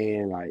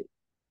understand like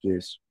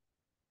just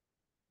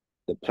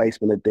the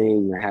placement of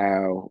things and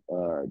how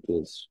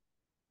just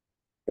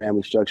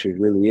family structures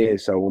really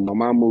is. So when my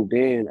mom moved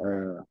in,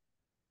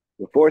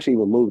 before she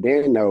even moved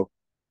in though,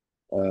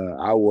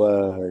 I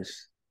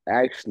was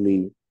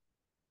actually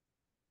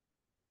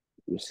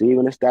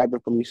receiving a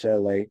stipend from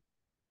UCLA.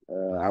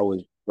 I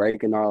was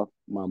breaking off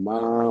my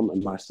mom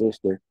and my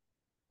sister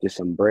just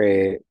some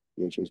bread,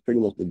 which was pretty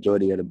much the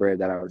majority of the bread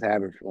that I was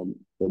having from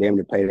for them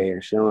to pay their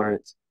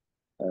insurance,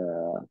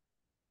 uh,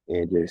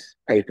 and just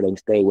pay for them to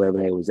stay wherever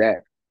they was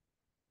at.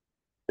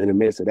 In the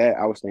midst of that,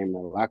 I was staying in the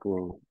locker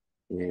room,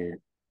 and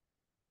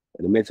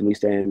in the midst of me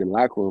staying in the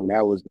locker room,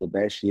 that was the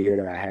best year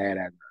that I had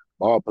as a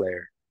ball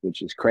player,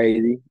 which is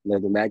crazy.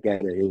 Looking back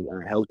at it, it was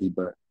unhealthy,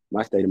 but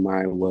my state of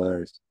mind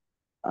was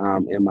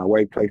in my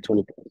workplace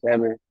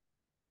 24/7.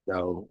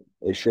 So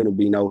it shouldn't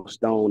be no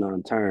stone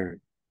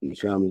unturned. You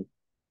feel me?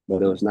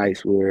 But it was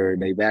nice where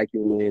they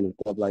vacuum in and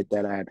stuff like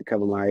that. I had to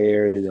cover my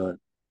ears. The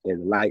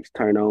lights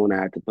turn on.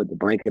 I had to put the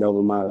blanket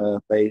over my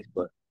face.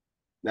 But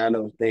none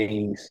of those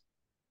things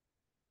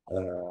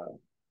uh,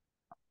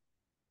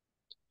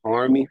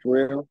 harm me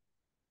for real.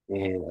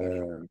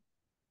 And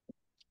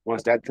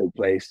once that took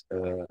place,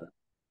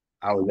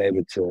 I was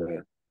able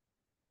to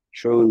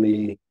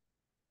truly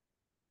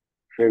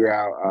figure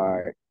out,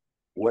 all right,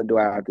 what do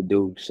I have to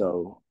do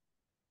so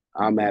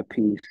I'm at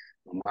peace.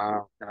 My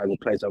mom has a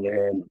place over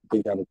here, my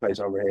sister has a place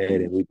over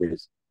here, and we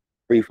just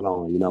free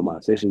flowing. You know, my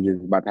sister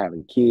just about to have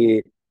a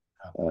kid.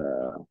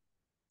 Uh,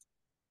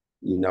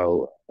 you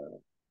know,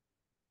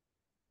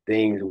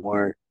 things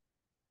weren't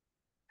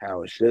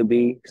how it should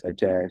be,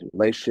 such as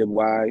relationship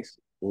wise.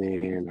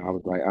 And I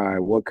was like, all right,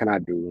 what can I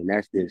do? And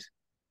that's just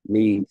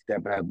me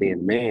stepping out being a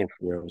man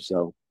for real.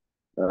 So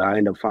I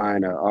ended up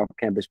finding an off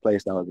campus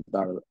place that was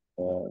about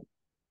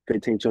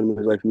 15, 20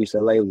 minutes away from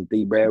UCLA. It was a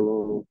 3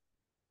 bedroom.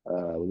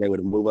 Was able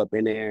to move up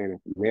in there,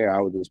 and from there, I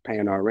was just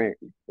paying our rent.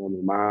 My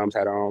mom's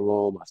had her own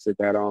room, my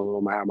sister had her own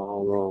room, I had my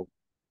own room.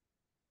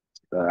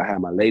 I had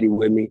my lady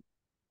with me,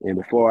 and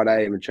before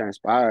that even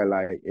transpired,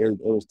 like it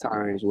was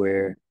times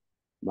where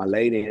my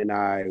lady and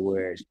I,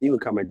 where she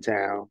would come in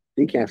town,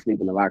 she can't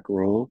sleep in the locker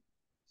room,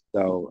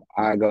 so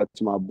I go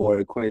to my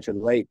boy Quentin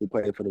Lake, who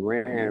played for the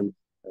Rams,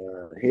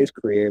 his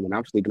crib, and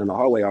I'm sleeping in the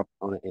hallway off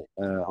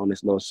on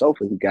this little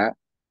sofa he got.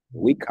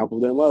 We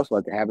coupled them up,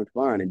 like having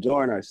fun,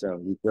 enjoying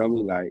ourselves. You feel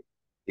me? Like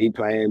he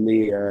playing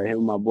me, him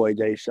and my boy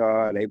Jay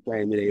Shaw, they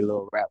playing me their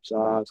little rap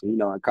songs. So, you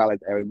know, in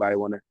college, everybody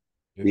want to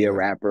be a Yeah.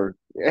 rapper.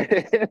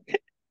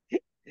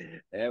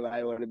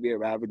 Everybody want to be a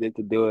rapper just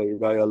to do it. You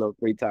know, your little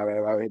free time.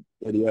 Everybody hit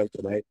the video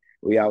today.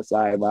 We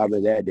outside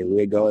mobbing that. Then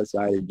we go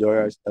inside, enjoy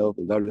ourselves,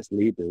 and go to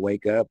sleep and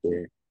wake up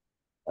and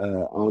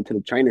on to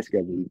the training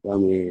schedule. You feel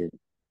me? And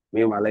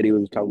me and my lady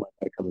was talking about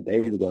that a couple of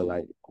days ago.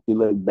 Like, if you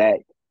look back,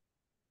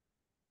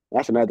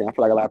 that's another thing. I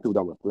feel like a lot of people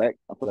don't reflect.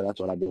 I feel like that's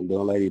what I've been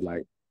doing lately.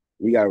 Like,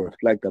 you gotta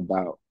reflect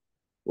about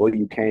where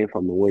you came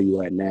from and where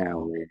you at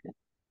now. And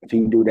if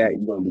you do that,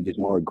 you're gonna be just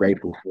more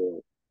grateful for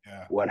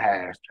Yeah. what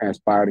has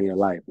transpired in your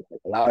life.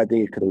 Like, a lot of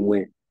things could have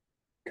went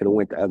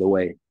the other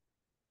way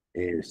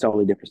in so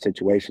many different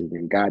situations,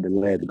 and God didn't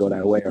let it go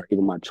that way, or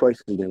even my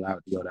choices didn't allow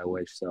it to go that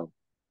way. So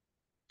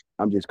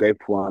I'm just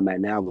grateful where I'm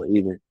at now. But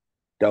even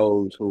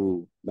those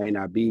who may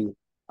not be,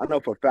 I know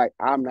for a fact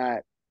I'm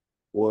not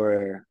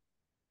where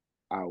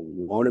I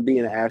want to be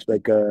in the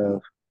aspect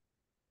of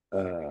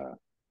uh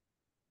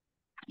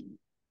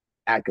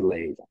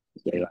accolades.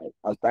 Say like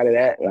outside of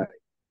that, like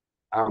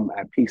I'm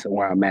at peace of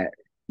where I'm at.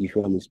 You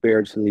feel me?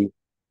 Spiritually,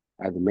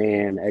 as a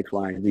man, X,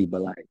 Y, and Z.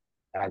 But like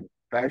as a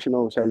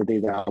professional, certain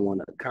things that I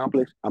want to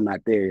accomplish, I'm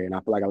not there. And I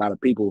feel like a lot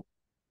of people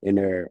in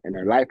their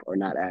life are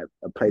not at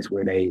a place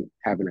where they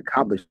haven't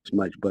accomplished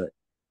much. But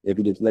if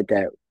you just look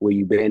at where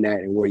you've been at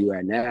and where you're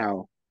at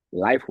now,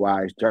 life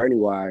wise, journey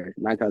wise,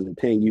 9 times out of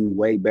 10, you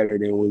way better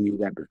than when you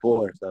was at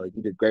before. So if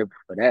you're just grateful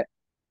for that,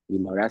 you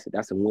know,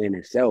 that's a win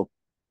itself.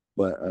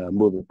 But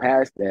moving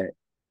past that,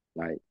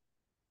 like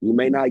you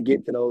may not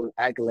get to those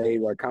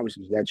accolades or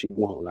accomplishments that you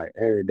want. Like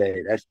every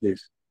day, that's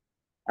just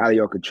out of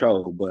your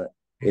control. But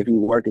if you're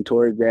working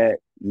towards that,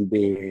 you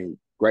being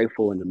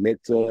grateful in the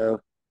midst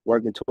of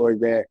working towards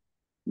that,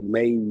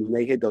 you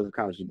may hit those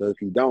accomplishments. But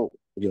if you don't,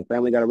 if your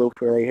family got a roof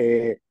over their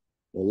head,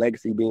 the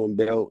legacy being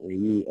built,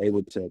 and you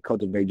able to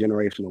cultivate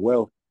generational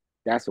wealth,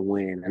 that's a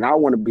win. And I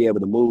want to be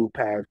able to move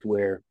past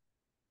where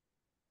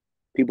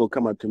people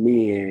come up to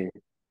me and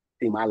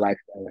see my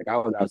lifestyle. Like I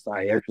was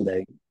outside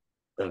yesterday,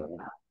 uh,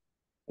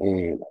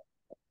 and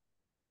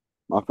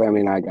my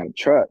family and I got a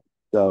truck.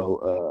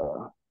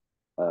 So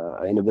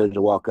an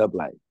individual walk up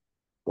like,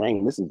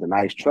 dang, this is a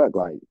nice truck.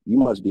 Like, you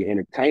must be an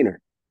entertainer.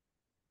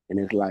 And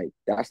it's like,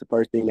 that's the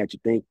first thing that you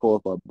think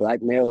for a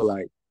black male.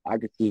 Like, I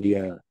could see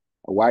a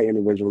white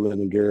individual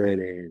living good.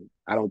 And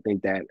I don't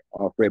think that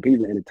Fred P's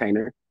an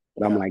entertainer.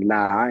 But I'm Yeah. like,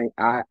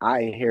 nah, I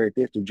inherit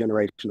this through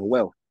generational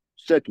wealth.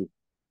 Shook me.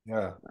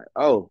 Yeah. Like,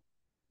 oh,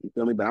 you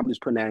feel me? But I'm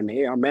just putting that in the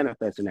air. I'm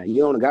manifesting that.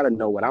 You don't got to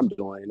know what I'm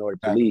doing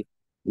Exactly.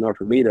 in order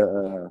for me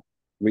to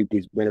reap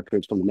these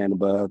benefits from the man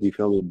above. You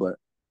feel me? But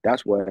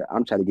that's what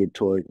I'm trying to get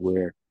towards,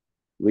 where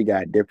we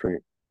got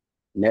different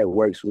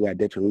networks, we got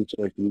different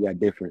resources, we got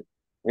different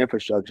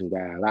infrastructures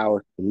that allow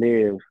us to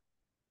live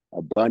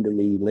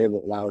abundantly, live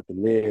allow us to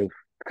live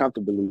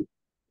comfortably,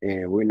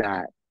 and we're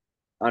not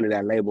under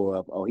that label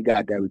of, oh, he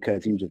got that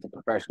because he was just a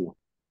professional.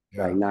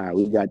 Like, Yeah. nah,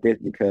 we got this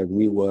because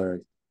we was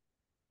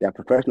that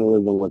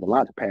professionalism was a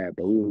launch pad,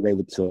 but we was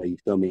able to, you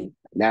feel me,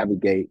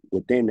 navigate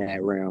within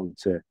that realm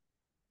to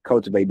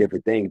cultivate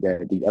different things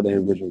that these other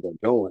individuals are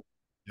doing.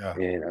 Yeah.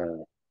 And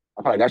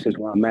I feel like that's just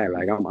where I'm at.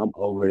 Like I'm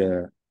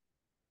over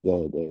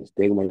the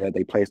stigma that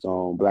they placed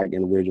on black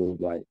individuals.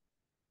 Like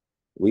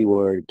we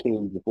were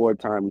kings before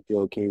time, we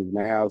feel kings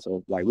now.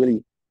 So like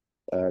really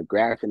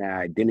grasping that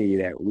identity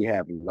that we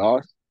have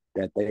lost,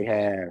 that they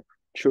have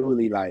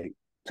truly like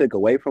took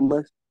away from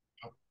us.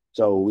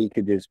 So we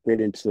could just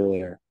fit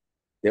into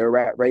their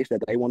rat race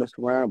that they want us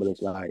to run. But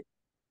it's like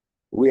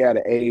we at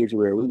an age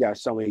where we got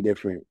so many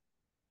different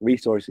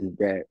resources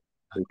that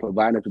can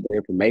provide us with the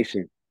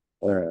information,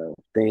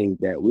 things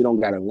that we don't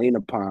got to lean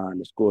upon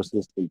the school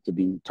system to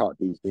be taught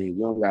these things.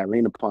 We don't got to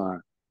lean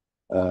upon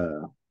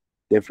uh,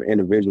 different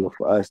individuals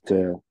for us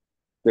to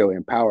feel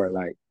empowered.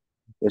 Like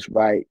it's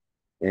right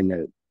in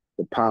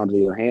the palms of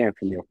your hand,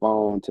 from your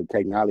phone to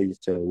technologies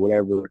to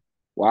whatever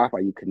Wi-Fi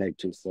you connect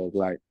to. So it's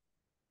like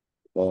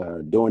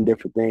doing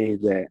different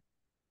things that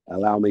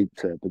allow me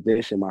to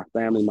position my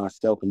family,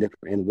 myself, and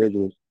different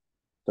individuals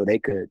so they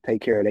could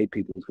take care of their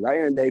people. Because at the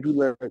end of the day, if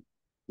you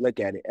look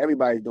at it,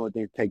 everybody's doing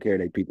things to take care of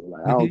their people.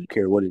 Like I don't Hmm.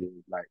 care what it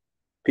is. Like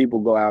people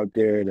go out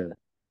there to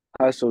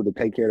hustle to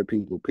take care of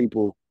people.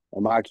 People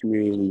in my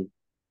community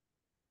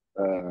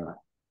uh,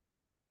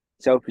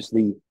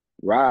 selfishly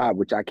rob,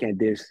 which I can't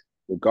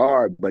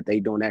disregard, but they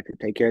doing that to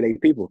take care of their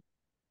people.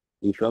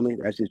 You feel me?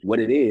 That's just what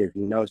it is,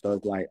 you know. So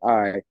it's like,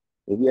 all right,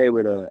 if you're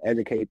able to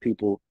educate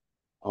people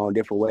on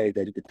different ways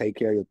that you can take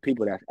care of your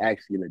people, that's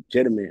actually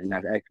legitimate and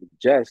that's actually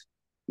just,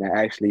 that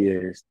actually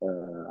is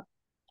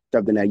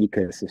something that you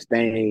can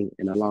sustain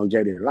in a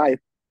longevity of life,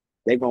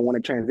 they're gonna want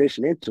to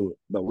transition into it.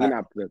 But we're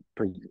not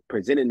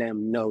presenting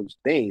them those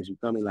things. You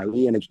feel me? Like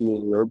we in the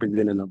community, we're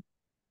presenting them.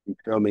 You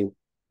feel me?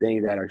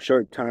 Things that are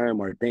short term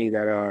or things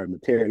that are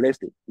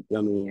materialistic. You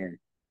feel me? And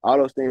all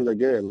those things are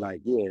good.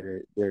 Like yeah,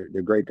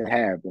 they're great to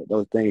have, but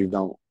those things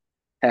don't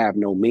have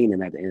no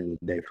meaning at the end of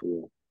the day for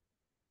real.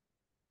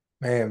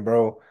 Man,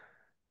 bro,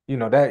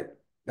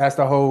 that's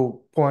the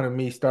whole point of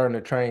me starting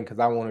to train because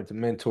I wanted to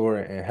mentor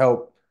and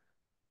help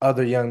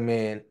other young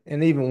men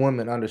and even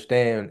women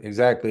understand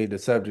exactly the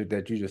subject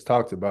that you just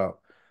talked about.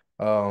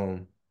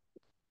 Um,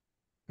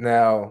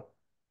 Now,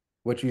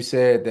 what you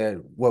said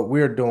that what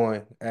we're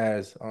doing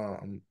as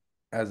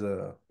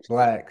a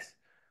blacks,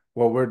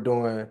 what we're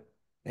doing,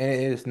 and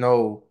it's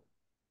no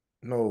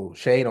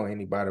shade on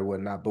anybody or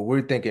whatnot, but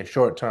we're thinking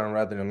short term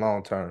rather than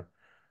long term.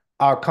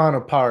 Our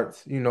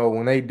counterparts,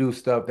 when they do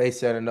stuff, they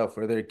setting up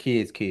for their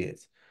kids.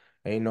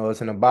 And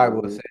it's in the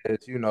Bible, it Mm-hmm.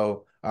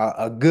 says,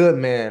 a good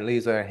man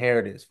leaves an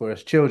inheritance for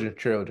his children's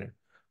children.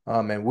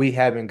 And we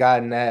haven't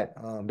gotten that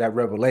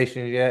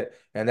revelation yet.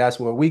 And that's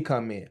where we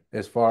come in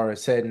as far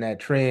as setting that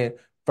trend.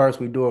 First,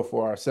 we do it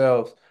for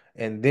ourselves,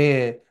 and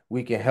then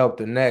we can help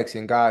the next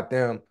and guide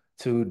them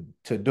to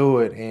do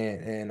it.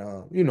 And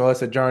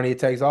it's a journey. It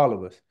takes all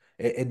of us.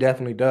 It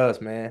definitely does,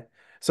 man.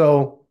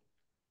 So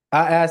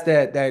I asked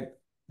that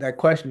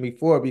question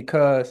before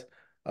because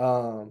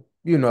NIL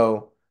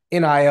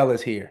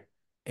is here.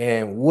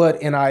 And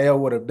what NIL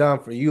would have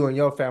done for you and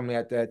your family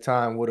at that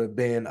time would have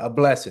been a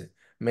blessing,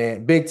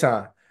 man, big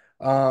time.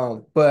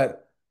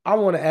 But I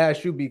want to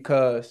ask you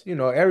because,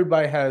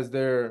 everybody has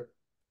the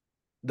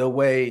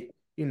way,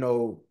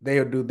 they'll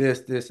do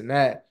this, and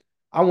that.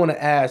 I want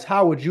to ask,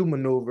 how would you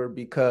maneuver?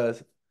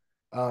 Because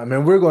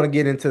and we're going to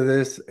get into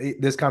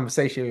this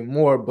conversation even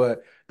more,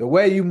 but the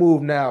way you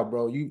move now,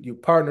 bro, you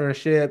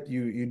partnership,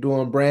 you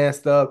doing brand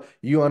stuff,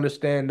 you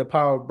understand the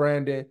power of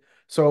branding.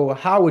 So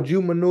how would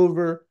you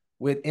maneuver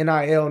with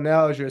NIL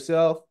now as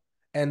yourself?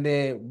 And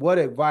then what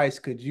advice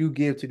could you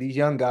give to these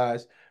young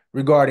guys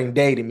regarding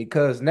dating?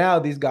 Because now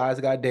these guys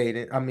got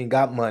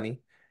money,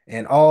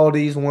 and all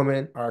these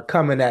women are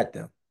coming at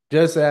them,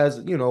 just as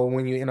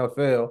when you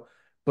NFL.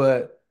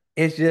 But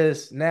it's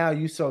just now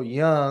you so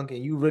young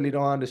and you really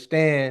don't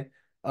understand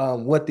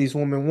what these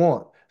women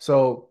want.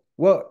 So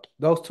what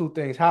those two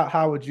things,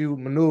 how would you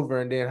maneuver,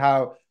 and then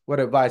what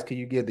advice can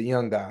you give the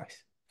young guys?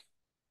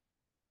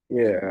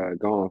 Yeah,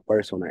 going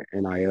first on that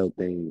NIL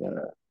thing.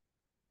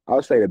 I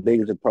would say the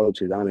biggest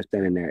approach is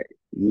understanding that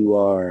you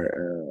are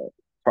a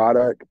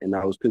product and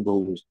those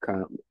people who's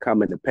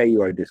coming to pay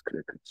you are just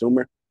a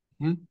consumer.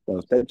 Mhm.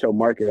 So set your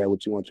market at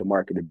what you want your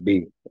market to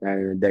be. At the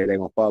end of the day, they're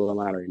gonna fall in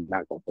line or they're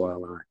not gonna fall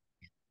in line.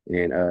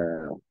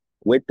 And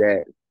with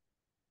that,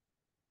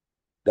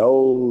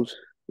 those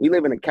we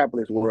live in a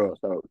capitalist world.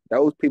 So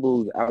those people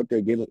who's out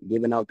there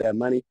giving out that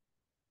money,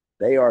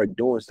 they are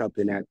doing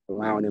something that's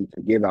allowing them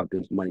to give out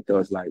this money. So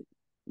it's like,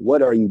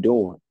 what are you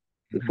doing?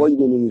 Before Mhm. you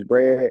give me this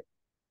bread,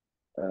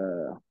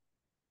 uh,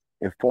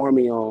 inform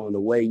me on the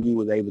way you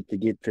was able to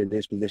get to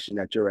this position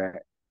that you're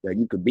at, that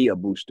you could be a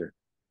booster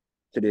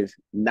to this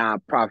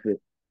nonprofit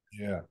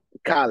Yeah.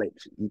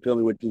 college. You feel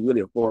me? Which is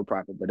really a for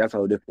profit, but that's a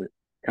whole different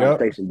Yep.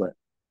 conversation. But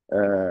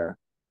uh,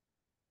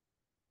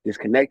 just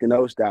connecting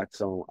those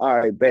dots on, all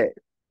right, bet.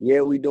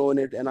 Yeah, we doing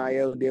this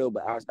NIL deal,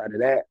 but outside of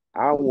that,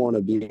 I want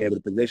to be able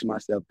to position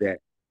myself that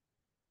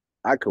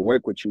I could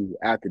work with you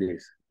after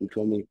this. You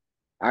feel me?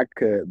 I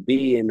could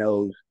be in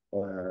those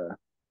uh,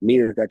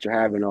 meetings that you're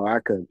having, or I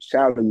could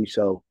shadow you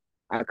so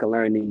I could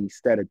learn these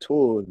set of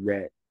tools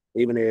that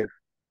even if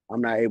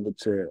I'm not able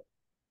to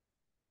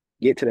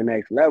get to the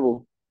next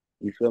level,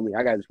 you feel me?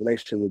 I got this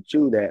relationship with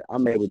you that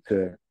I'm able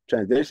to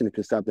transition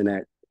into something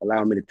that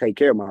allow me to take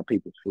care of my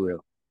people for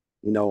real.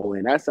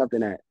 And that's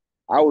something that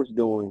I was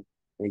doing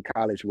in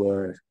college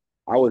was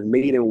I was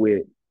meeting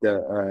with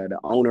the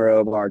owner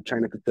of our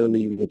training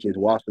facility, which is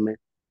Wasserman,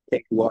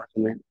 Tech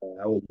Wasserman.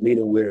 I was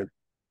meeting with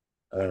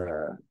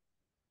uh,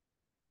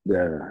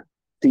 the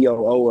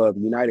COO of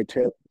United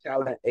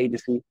Talent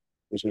Agency,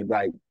 which was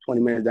like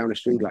 20 minutes down the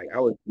street. Like I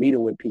was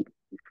meeting with people,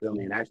 you feel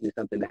me? And that's just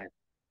something that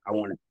I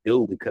want to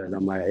do because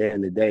I'm like, at the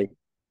end of the day,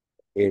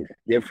 it's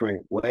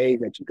different ways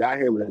that you got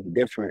here, but it's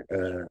different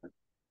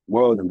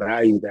worlds and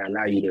values that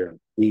allow you to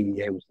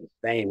be able to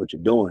sustain what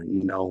you're doing.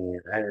 And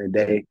at the end of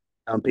the day,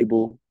 some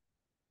people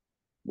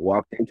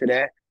walked into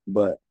that,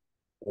 but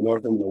in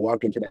order for them to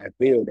walk into that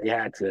field, they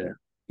had to,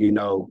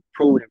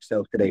 prove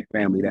themselves to their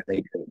family that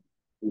they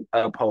could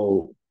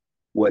uphold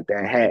what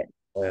that had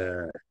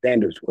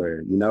standards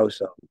were.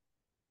 So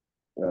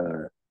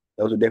uh,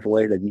 those are different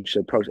ways that you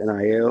should approach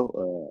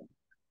NIL.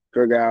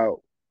 Figure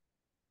out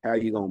how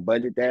you gonna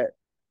budget that,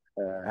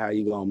 how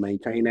you gonna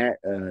maintain that.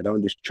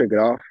 Don't just trick it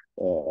off.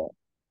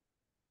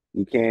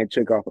 You can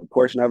trick off a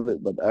portion of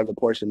it, but the other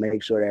portion,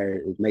 make sure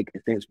that it's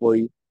making sense for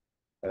you.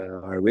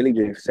 Or really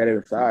just set it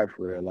aside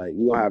for it. Like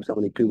you gonna have so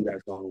many people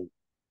that's gonna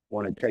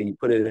want to tell you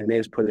put it in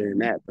this, put it in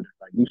that, but it's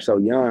like you so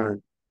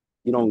young,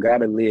 you don't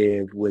gotta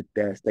live with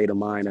that state of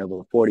mind of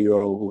a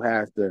 40-year-old who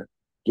has to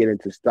get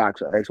into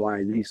stocks or X, Y,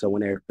 and Z. So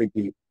when they're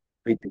 50,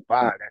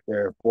 55, that's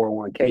their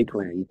 401k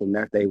plan. You think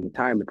that's their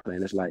retirement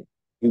plan. It's like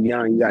you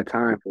young, you got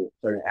time for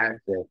certain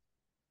assets,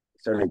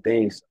 certain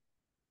things.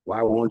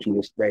 Why won't you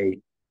just stay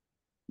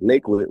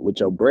liquid with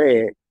your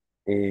bread?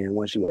 And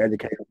once you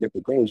educate on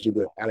different things, you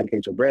could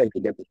allocate your bread to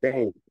different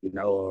things,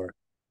 or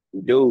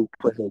you do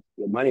put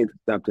your money into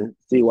something,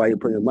 see why you're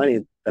putting your money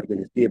into something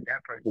and see if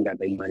that person got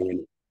their money in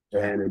it.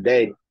 At the end of the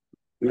day,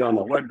 you don't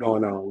know what's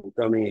going on. You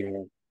feel me?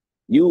 And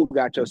you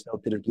got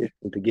yourself to the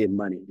distance to get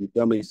money. You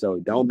feel me? So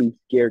don't be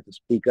scared to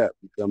speak up.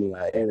 You feel me?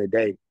 Like at the end of the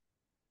day,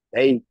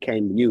 they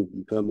came to you.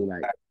 You feel me?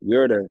 Like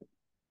you're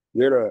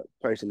the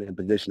person in a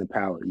position of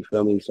power. You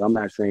feel me? So I'm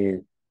not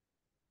saying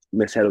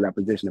mishandle that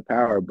position of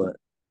power, but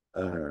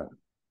uh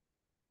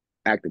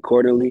act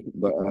accordingly.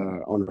 But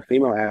on the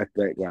female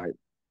aspect, like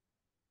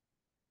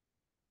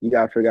you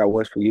gotta figure out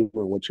what's for you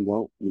and what you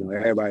want.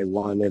 Everybody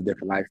want to live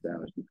different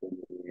lifestyles. You feel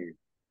me?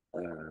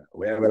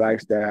 Whatever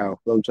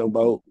lifestyle floats your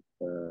boat,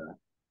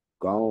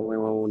 go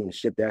on and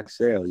ship that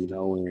sail.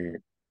 And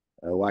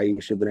while you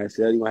shipping that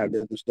sail, you gonna have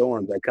different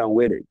storms that come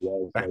with it.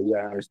 So you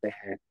gotta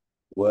understand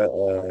what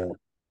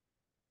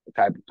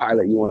type of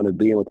pilot you want to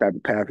be and what type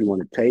of path you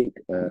want to take.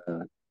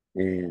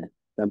 And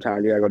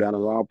sometimes you gotta go down the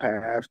wrong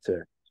path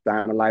to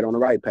shine a light on the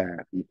right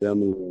path. You feel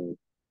me?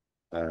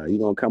 You're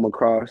gonna come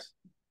across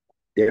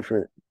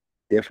different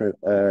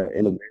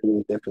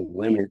individuals, different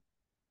women,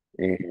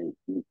 and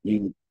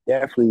you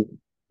definitely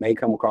may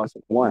come across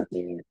one.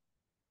 And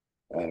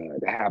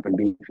that happened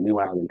to be for me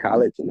when I was in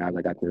college, and as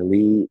I got to the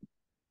league,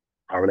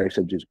 our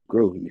relationship just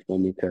grew. You feel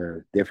me?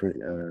 Because different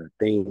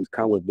things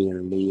come with being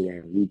a lead,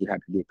 and you just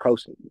have to get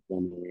closer. You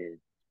feel me? And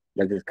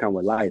that just come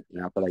with life,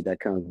 and I feel like that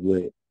comes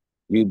with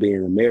you being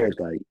in a marriage.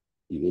 Like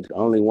it's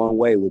only one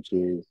way, which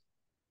is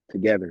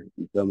together.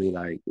 You feel me?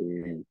 Like,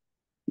 and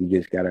you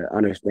just gotta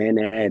understand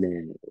that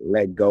and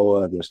let go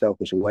of your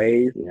selfish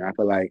ways. And I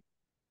feel like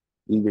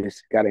you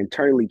just gotta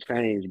internally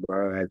change,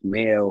 bro. As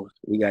males,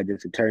 we got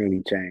just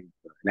internally change.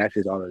 And that's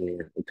just all it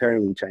is.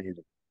 Internally change.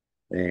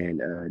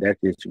 And that's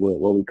just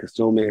what we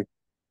consuming,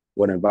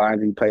 what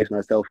environment we place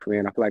ourselves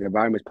in. I feel like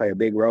environments play a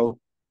big role.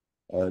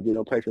 If you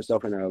don't place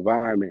yourself in an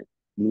environment,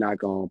 you're not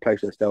gonna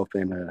place yourself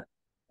in a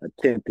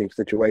tempting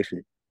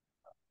situation.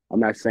 I'm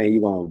not saying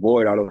you're gonna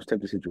avoid all those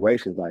tempting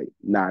situations. Like,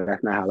 nah,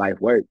 that's not how life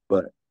works.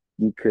 But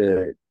you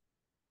could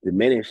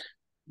diminish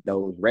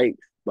those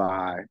rates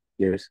by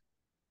just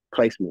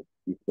placement.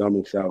 You feel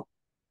me? So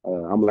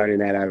I'm learning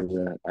that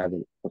as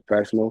a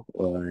professional,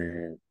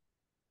 and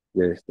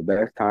just the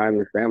best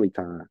time is family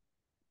time.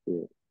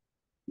 Yeah.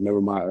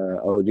 Remember my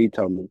OG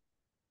told me,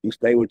 you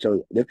stay with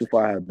your, this is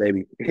why I have a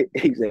baby.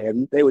 He said, if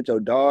you stay with your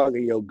dog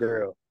and your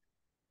girl,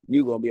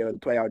 you going to be able to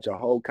play out your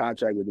whole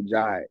contract with the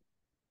Giant.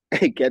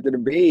 Get to the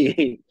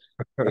B.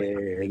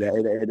 And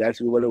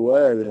that's what it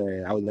was.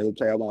 And I was able to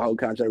play out my whole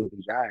contract with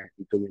the Giants.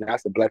 You feel me?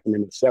 That's a blessing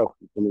in itself.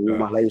 You feel me?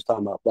 My lady was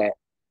talking about that.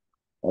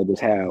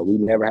 Just how we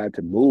never had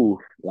to move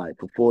like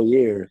for 4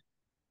 years.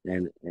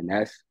 And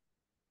that's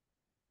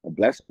a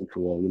blessing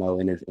for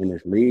her, in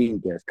this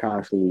league that's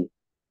constantly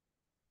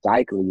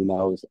cycling,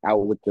 it's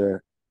out with the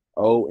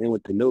old and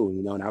with the new,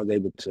 and I was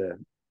able to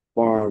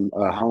form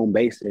a home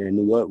base in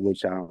New York,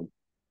 which I'm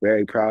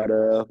very proud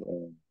of.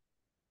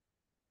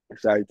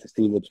 Excited to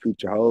see what the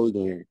future holds,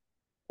 and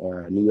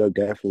New York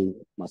definitely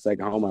my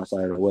second home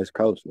outside of the West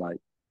Coast. Like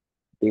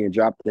being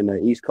dropped in the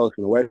East Coast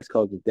from the West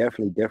Coast is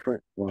definitely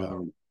different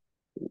from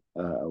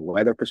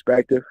weather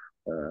perspective.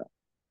 Uh,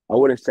 I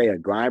wouldn't say a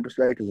grind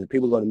perspective. When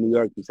people go to New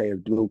York, you say it's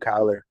blue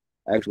collar,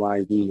 X, Y,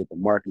 and Z with the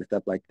market and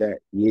stuff like that.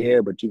 Yeah,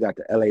 but you got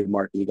the LA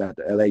market, you got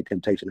the LA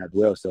temptation as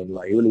well. So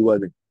like it really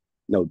wasn't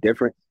no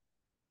different.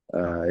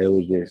 It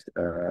was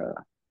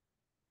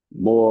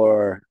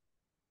more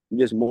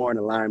just more in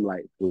the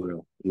limelight for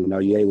real. You know,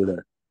 you're able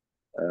to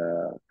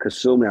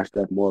consume that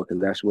stuff more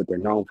because that's what they're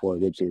known for,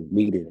 which is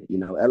media. You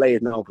know, LA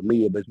is known for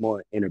media, but it's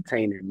more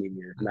entertainment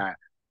media. It's not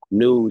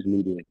news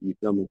media. You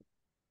feel me?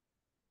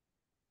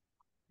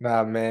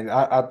 Nah, man,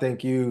 I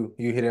think you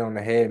hit it on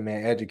the head,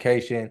 man.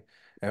 Education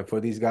and for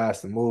these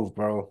guys to move,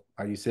 bro.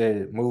 Like you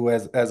said,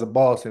 move as a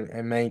boss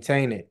and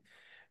maintain it.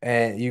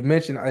 And you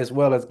mentioned as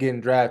well as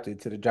getting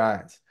drafted to the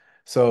Giants.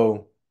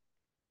 So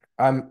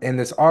I'm in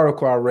this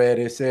article I read,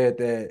 it said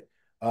that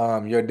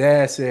your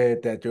dad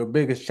said that your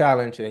biggest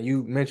challenge, and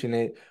you mentioned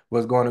it,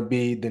 was going to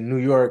be the New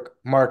York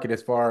market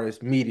as far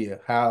as media,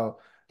 how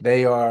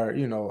they are,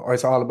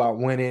 it's all about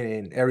winning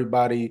and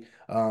everybody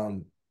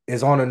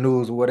is on the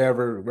news,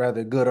 whatever,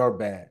 rather good or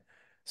bad.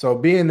 So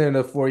being there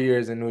the 4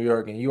 years in New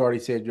York, and you already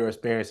said your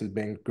experience has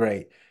been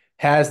great.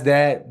 Has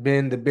that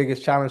been the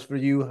biggest challenge for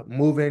you,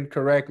 moving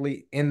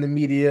correctly in the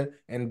media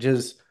and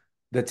just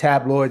the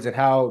tabloids and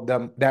how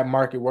that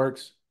market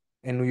works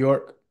in New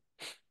York?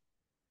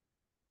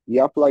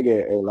 Yeah, I feel like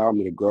it allowed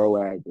me to grow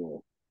as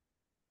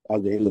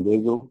an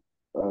individual.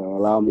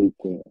 Allow me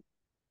to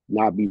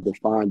not be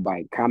defined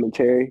by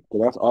commentary,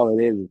 because that's all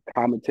it is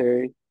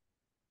commentary.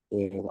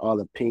 It's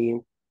all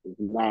opinion. It's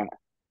not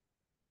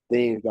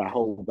things that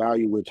hold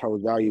value, which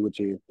holds value, which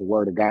is the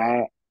word of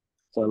God.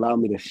 So allow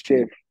me to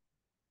shift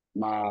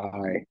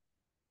my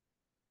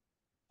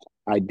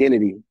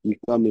identity. You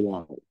feel me?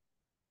 Like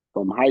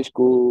from high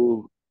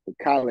school to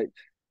college,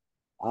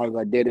 I was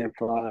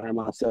identifying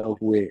myself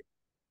with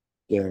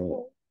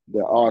the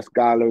the all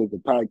scholars, the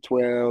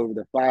Pac-12,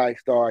 the 5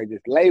 star,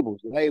 just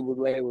labels,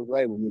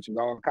 which is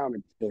all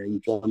commentary.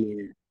 You feel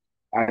me?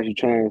 As you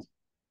trans,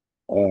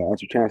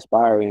 as you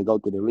transpire and go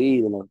through the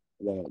league and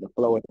the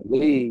flow of the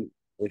league,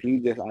 if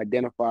you just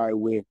identify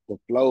with the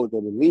flows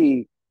of the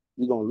league,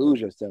 you're gonna lose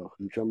yourself.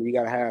 You feel me? You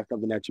gotta have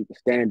something that you can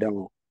stand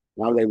on.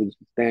 And I was able to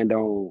stand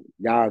on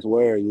God's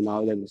word. You know, I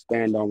was able to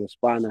stand on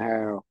responding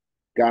how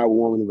God would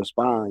want me to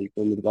respond. You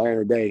feel me? Because at the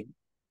end of the day,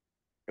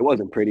 it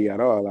wasn't pretty at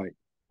all. Like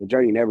the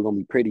journey never gonna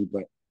be pretty,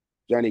 but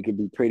journey could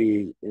be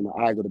pretty in the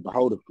eyes of the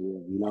beholder, for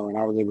real, you know. And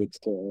I was able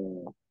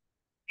to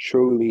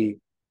truly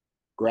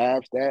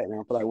grasp that, and I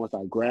feel like once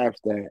I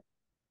grasped that,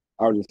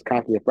 I was just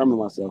constantly affirming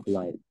myself,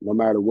 like no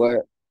matter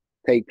what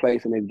take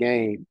place in this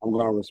game, I'm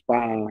gonna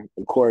respond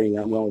accordingly.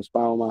 I'm gonna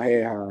respond with my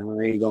head high.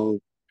 I ain't gonna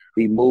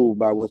be moved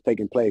by what's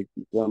taking place.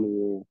 You feel me?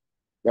 And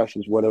that's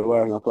just what it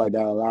was. And I feel like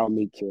that allowed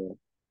me to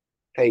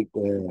take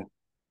the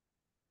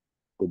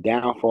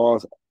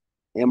downfalls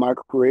in my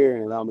career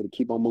and allowed me to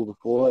keep on moving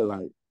forward.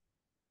 Like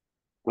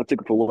I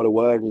took it for what it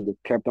was and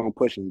just kept on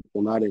pushing. So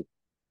not to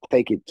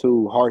take it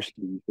too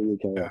harshly.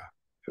 Because Yeah.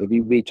 if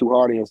you be too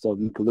hard on yourself,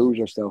 you can lose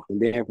yourself.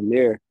 And then from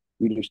there,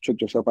 you just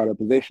trick yourself out of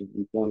position.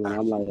 You feel me? And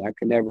I'm like, I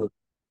could never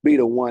be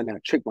the one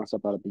that tricked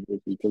myself out of position.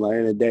 Because at the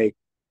end of the day,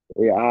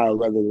 yeah, I'd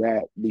rather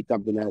that be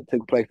something that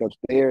took place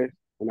upstairs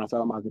and that's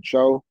out of my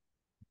control.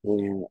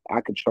 And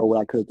I control what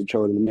I could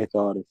control in the midst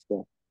of all this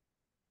stuff.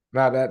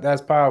 Now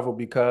that's powerful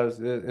because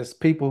it's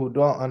people who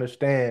don't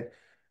understand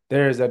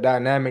there's a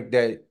dynamic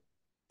that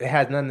it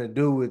has nothing to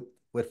do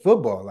with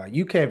football. Like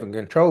you can't even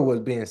control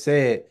what's being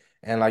said,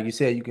 and like you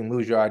said, you can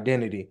lose your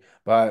identity.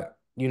 But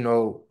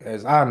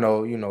as I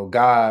know,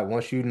 God,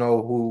 once you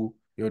know who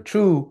you're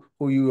true,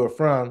 who you are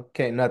from,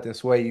 can't nothing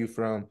sway you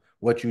from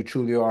what you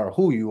truly are, or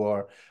who you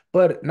are.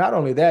 But not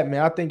only that,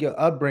 man, I think your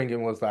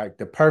upbringing was like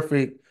the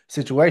perfect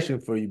situation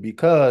for you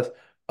because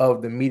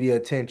of the media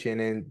attention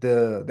and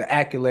the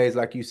accolades,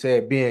 like you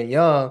said, being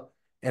young,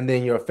 and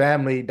then your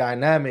family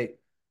dynamic,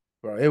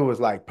 bro. It was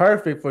like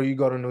perfect for you to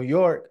go to New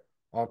York.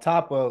 On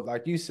top of,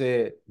 like you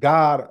said,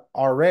 God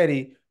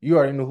already, you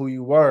already knew who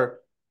you were.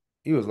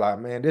 He was like,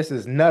 man, this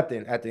is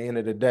nothing at the end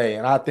of the day.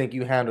 And I think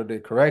you handled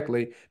it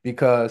correctly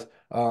because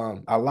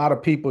a lot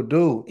of people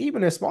do,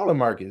 even in smaller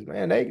markets,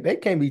 man, they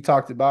can't be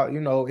talked about.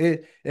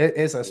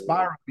 It's a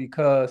spiral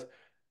because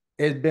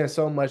it's been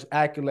so much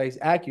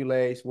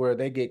accolades where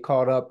they get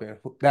caught up and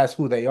that's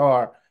who they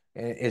are.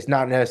 And it's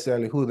not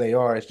necessarily who they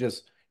are. It's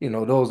just,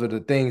 those are the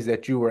things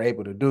that you were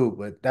able to do,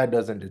 but that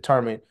doesn't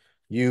determine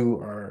you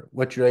or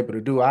what you're able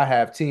to do. I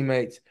have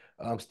teammates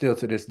still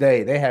to this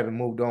day, they haven't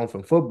moved on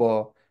from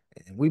football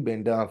and we've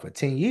been done for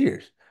 10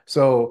 years.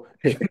 So,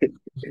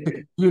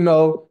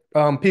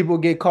 people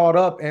get caught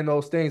up in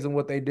those things and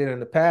what they did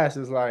in the past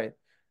is like,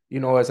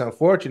 it's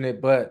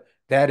unfortunate, but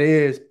that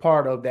is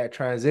part of that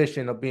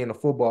transition of being a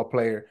football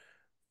player.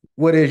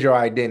 What is your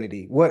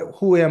identity?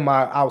 Who am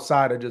I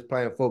outside of just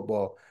playing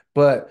football?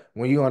 But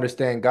when you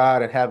understand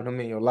God and having him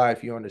in your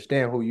life, you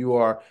understand who you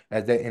are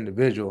as that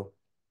individual.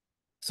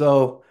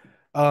 So,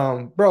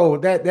 bro,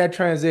 that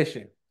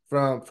transition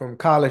from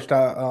college to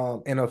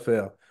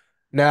NFL.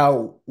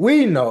 Now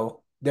we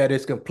know that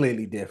it's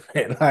completely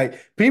different. Like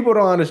people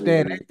don't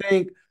understand. Mhm. They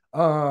think,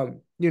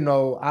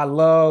 I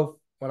love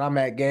when I'm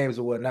at games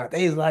or whatnot.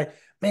 They's like,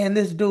 man,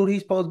 this dude,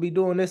 he's supposed to be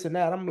doing this and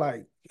that. I'm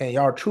like, man,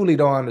 y'all truly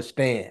don't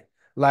understand.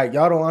 Like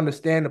y'all don't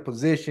understand the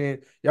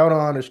position. Y'all don't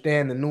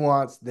understand the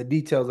nuance, the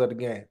details of the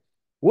game.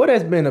 What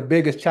has been the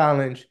biggest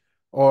challenge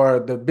or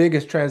the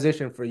biggest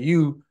transition for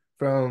you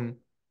from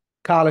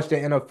college to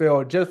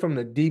NFL, just from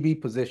the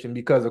DB position?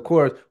 Because of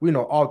course we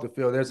know off the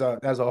field there's a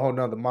whole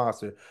nother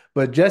monster,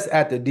 but just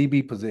at the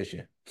DB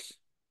position.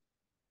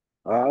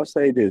 I'll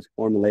say this: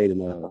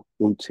 formulating a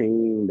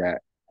routine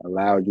that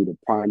allows you to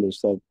prime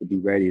yourself to be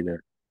ready to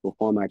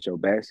perform at your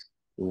best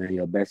when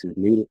your best is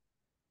needed.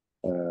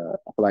 I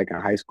feel like in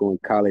high school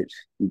and college,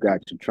 you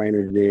got your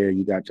trainers there,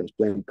 you got your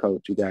strength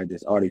coach, you got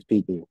just all these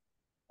people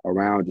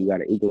around you,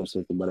 got an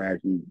ecosystem. But as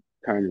you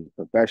turn into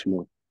a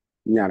professional,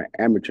 you're not an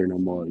amateur no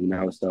more, you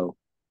know. So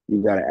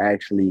you got to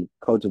actually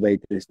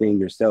cultivate this thing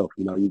yourself.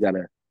 You know, you got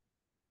to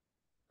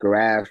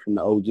grasp from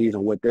the OGs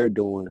on what they're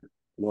doing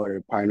in order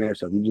to pioneer.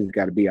 So you just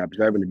got to be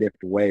observing the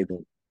different ways of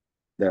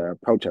the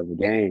approach of the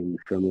game,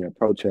 from the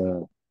approach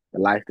of the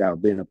lifestyle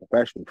of being a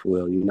professional, for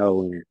real, you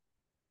know, and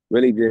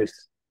really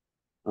just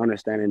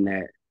understanding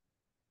that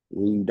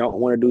when you don't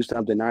want to do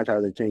something, 9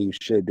 times out of 10, you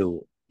should do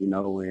it, you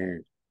know,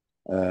 and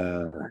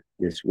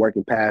just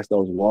working past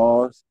those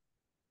walls.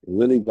 And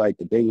really, like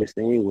the biggest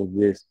thing was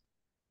just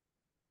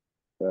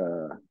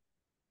uh,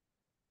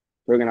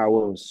 figuring out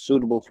what was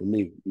suitable for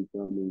me. You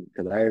feel me?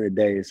 Because at the end of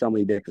the day, there's so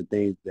many different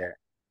things that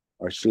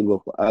are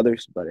suitable for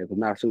others, but if it's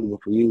not suitable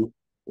for you,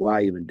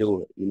 why even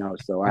do it? You know,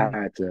 so I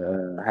had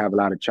to have a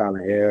lot of trial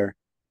and error,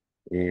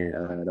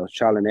 and those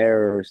trial and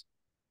errors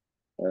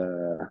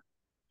uh,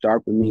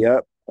 sharpened me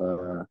up.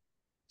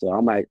 So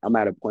I'm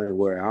at a point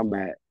where I'm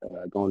at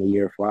going to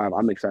year 5.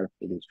 I'm excited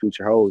for this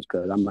future holds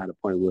because I'm at a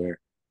point where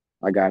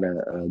I got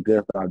a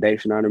good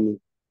foundation under me.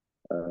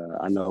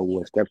 I know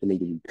what steps need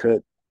to be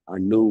took. I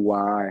knew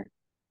why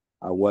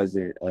I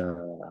wasn't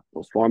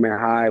performing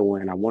high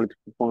when I wanted to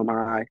perform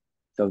high.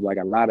 So it's like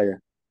a lot of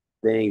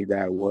things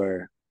that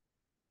were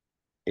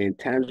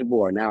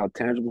intangible are now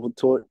tangible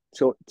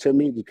to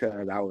me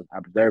because I was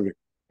observant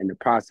in the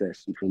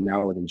process. From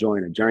now, I was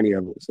enjoying the journey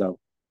of it. So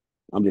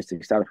I'm just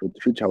excited for the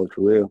future holds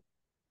for real.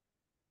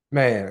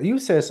 Man, you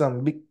said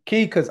something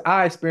key because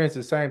I experienced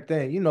the same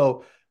thing.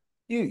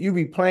 You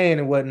be playing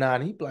and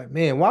whatnot, and you be like,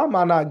 man, why am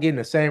I not getting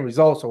the same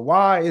results, or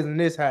why isn't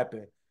this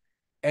happening?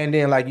 And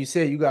then, like you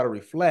said, you got to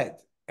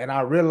reflect. And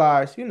I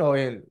realized,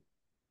 and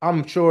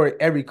I'm sure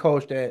every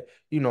coach that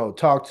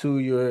talk to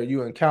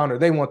you encounter,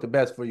 they want the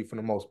best for you for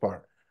the most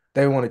part.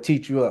 They want to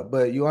teach you up,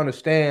 but you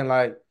understand,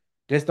 like,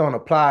 this don't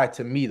apply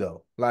to me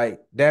though. Like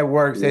that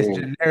works. That's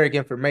Yeah, generic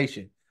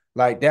information.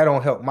 Like that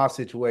don't help my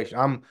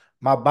situation.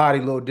 My body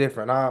a little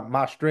different.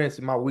 My strengths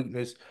and my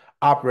weakness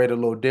operate a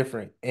little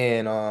different.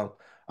 And I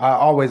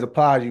always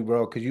applaud you,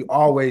 bro, because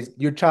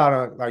you're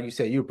trying to, like you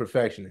said, you're a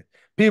perfectionist.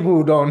 People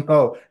who don't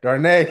know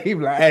Darnay, he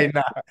be like, hey,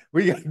 nah,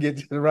 we gotta get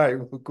to the right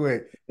real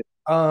quick.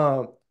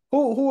 Um,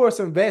 who are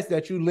some vets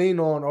that you lean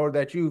on or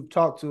that you've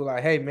talked to,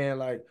 like, hey man,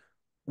 like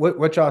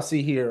what y'all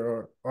see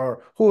here?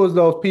 Or who is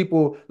those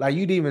people like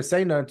you didn't even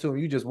say nothing to them,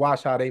 you just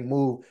watch how they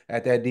move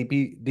at that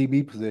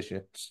DB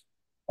position.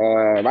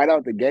 right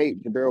out the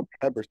gate, Jabril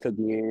Peppers took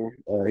me in.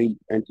 He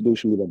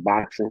introduced me to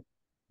boxing.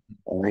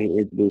 He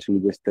introduced me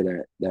just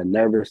to that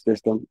nervous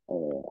system.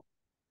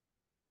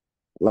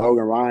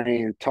 Logan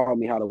Ryan taught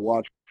me how to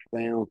watch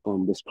film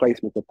from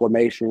displacement to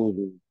formations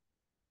and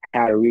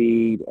how to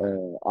read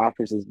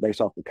offenses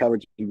based off the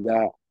coverage you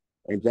got.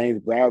 And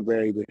James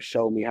Bradbury just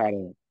showed me how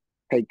to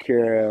take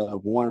care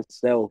of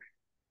oneself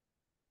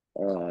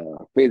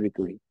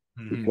physically.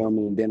 You Mhm. feel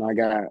me? And then I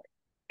got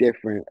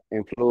different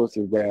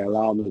influences that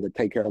allow me to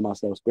take care of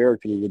myself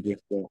spiritually with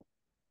just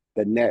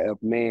the net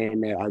of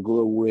man that I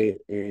grew up with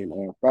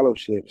in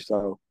fellowship.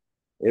 So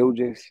it was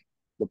just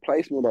the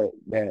placement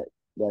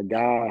that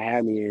God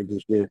had me in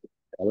just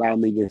allowed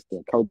me just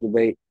to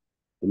cultivate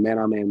the man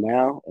I'm in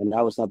now. And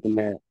that was something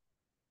that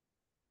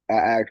I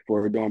asked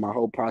for during my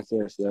whole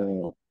process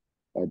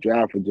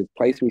draft, for just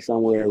place me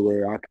somewhere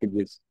where I could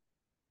just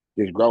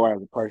grow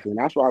as a person. And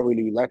that's why I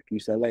really left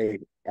UCLA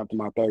after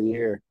my 3rd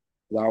year.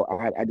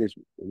 I just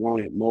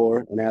wanted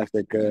more, and that's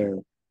like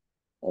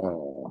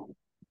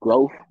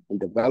growth and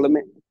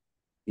development,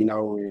 you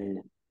know. And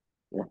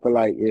I feel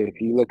like if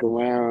you look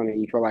around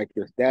and you feel like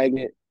you're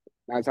stagnant,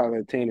 9 times out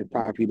of 10, it's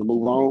time for you to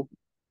move on.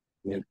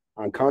 It's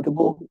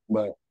uncomfortable,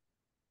 but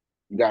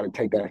you got to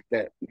take that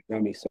step. You feel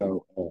me?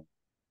 So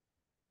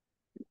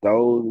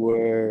those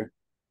were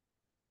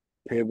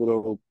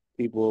pivotal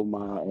people in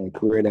my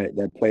career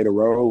that played a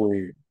role.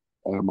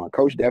 And my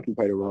coach definitely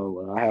played a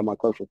role. I had my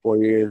coach for 4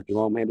 years,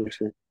 Jerome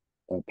Henderson.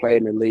 Played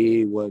in the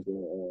league, was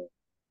a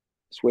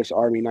Swiss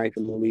Army knife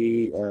in the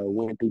league.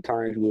 Went through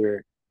times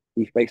where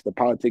he faced the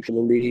politics of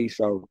the league.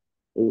 So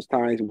it was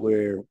times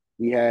where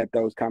we had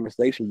those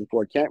conversations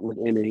before camp was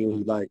ended. He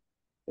was like,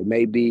 it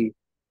may be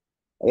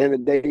at the end of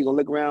the day, you're gonna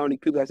look around, these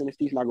people that's in the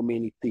seats not gonna be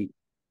in these seats.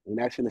 and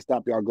that shouldn't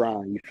stop your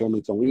grind. You feel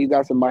me? So when you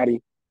got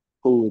somebody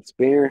who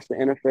experienced the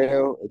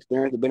NFL,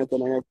 experienced the benefit of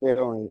the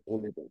NFL,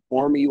 and is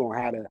informing you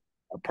on how to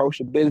approach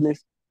the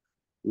business,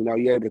 you're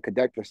able to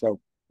conduct yourself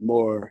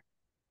more.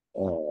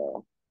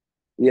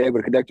 You're able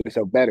to conduct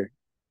yourself better.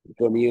 You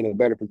feel me? You're in a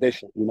better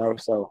position.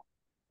 So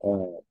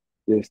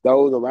just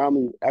those around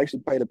me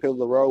actually played a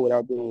pivotal role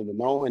without being even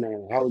knowing,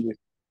 and I was just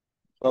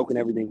soaking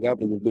everything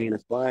up and just being a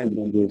sponge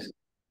and just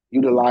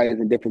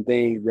utilizing different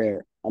things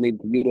that I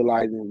need to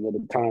utilize when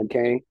the time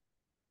came.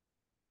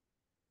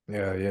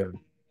 Yeah, yeah.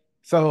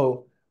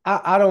 So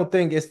I don't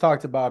think it's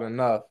talked about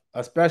enough,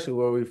 especially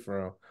where we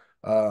from.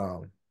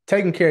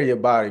 Taking care of your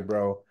body,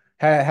 bro.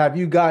 Have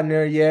you gotten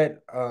there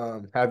yet?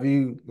 Have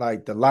you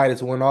like the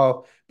lightest went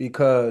off?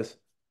 Because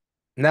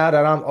now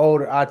that I'm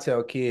older, I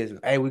tell kids,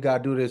 hey, we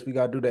gotta do this, we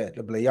gotta do that.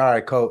 They'll be like, all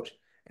right, coach.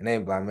 And they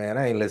be like, man,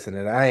 I ain't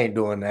listening. I ain't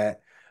doing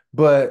that.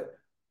 But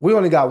we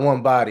only got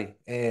one body.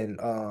 And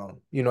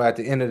at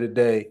the end of the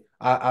day,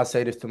 I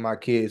say this to my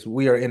kids,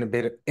 we are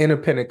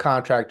independent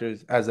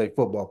contractors as a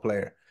football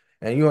player.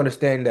 And you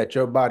understand that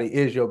your body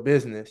is your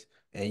business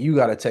and you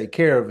gotta take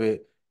care of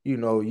it.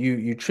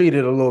 You treat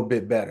it a little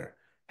bit better.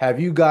 Have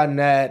you gotten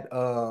that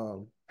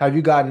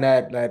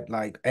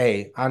like,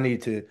 hey, I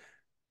need to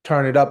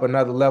turn it up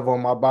another level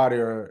on my body,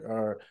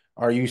 or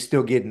are you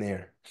still getting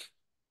there?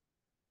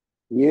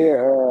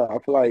 Yeah, I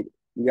feel like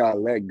you gotta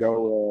let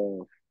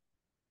go of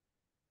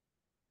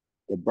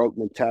the broke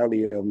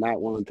mentality of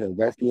not wanting to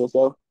invest in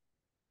yourself.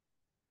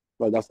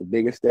 But that's the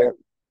biggest step.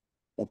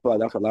 I feel like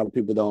that's a lot of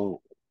people don't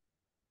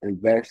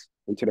invest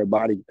into their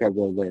body because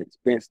of the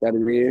expense that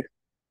it is.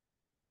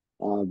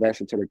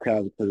 Invest into their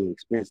craft because of the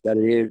expense that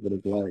it is, but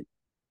it's like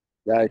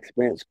that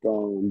expense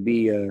gonna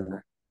be a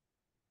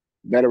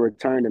better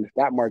return than the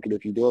stock market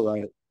if you do it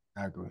right.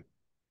 Exactly.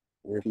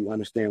 And if you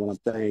understand what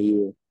I'm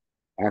saying,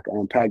 I can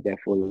unpack that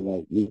for you.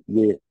 Like you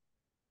get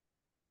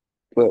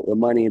put the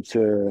money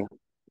into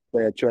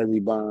say a treasury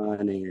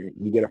bond and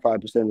you get a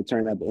 5%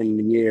 return at the end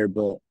of the year,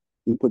 but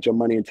you put your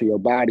money into your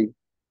body,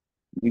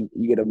 you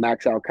get a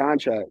max out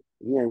contract.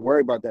 You ain't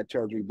worried about that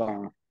treasury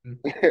bond. You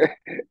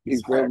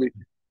feel me? Exactly.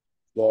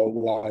 So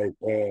like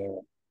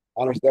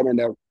understanding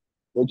that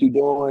what you're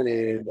doing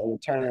is a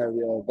return of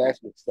your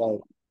investment.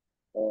 So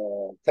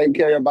taking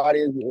care of your body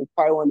is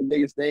probably one of the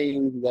biggest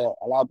things that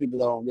a lot of people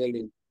don't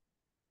really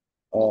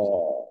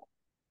uh,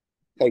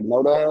 take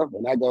note of,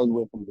 and that goes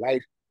with from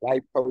life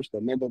coach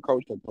to mental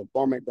coach to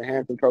performance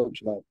enhancing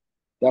coach. Like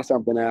that's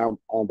something that I'm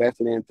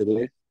investing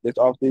into this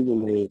off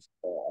season is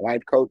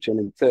life coach, and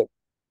it took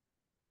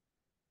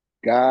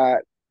God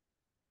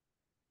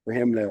for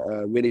him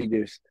to really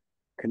just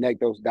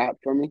connect those dots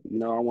for me.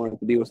 I wanted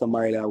to be with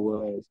somebody that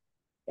was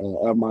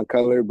of my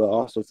color, but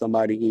also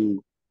somebody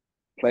who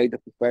played the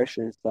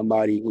profession,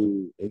 somebody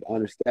who is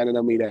understanding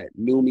of me that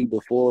knew me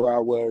before I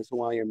was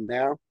who I am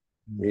now.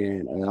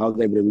 And I was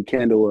able to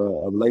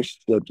rekindle a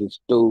relationship just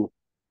through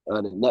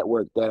the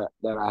network that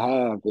I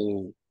have.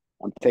 And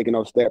I'm taking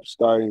those steps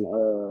starting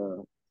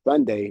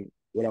Sunday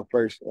with our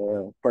first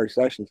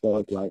session. So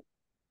it's like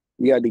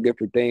you got to do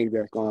different things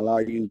that's going to allow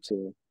you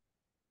to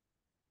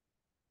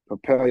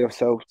propel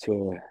yourself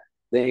to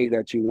things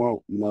that you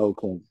want,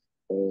 because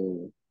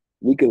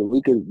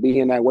we could be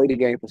in that waiting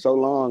game for so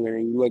long, and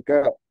then you look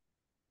up,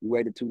 you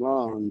waited too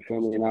long. You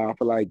feel me? And I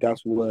feel like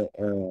that's what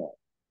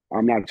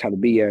I'm not trying to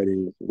be at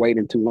is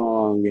waiting too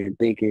long and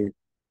thinking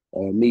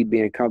me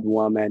being comfortable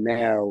where I'm at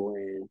now.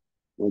 And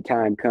when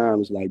time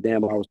comes, like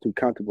damn, I was too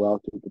comfortable, I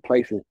was too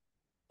complacent.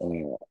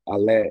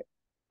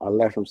 I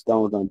left some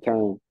stones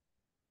unturned.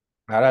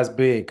 Now that's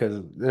big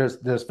because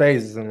there's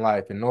phases in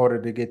life. In order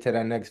to get to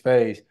that next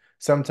phase,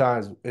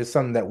 sometimes it's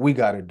something that we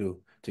got to do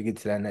to get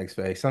to that next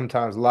phase.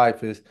 Sometimes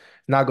life is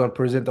not going to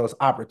present those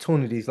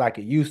opportunities like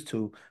it used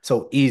to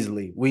so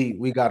easily.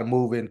 We got to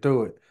move in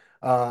through it.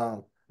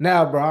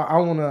 Now, bro, I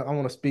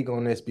wanna speak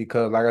on this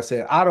because, like I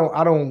said, I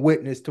don't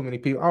witness too many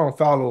people. I don't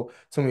follow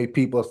too many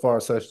people as far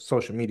as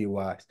social media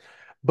wise,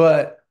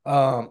 but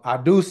I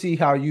do see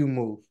how you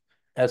move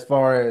as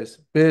far as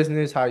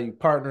business, how you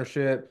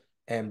partnership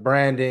and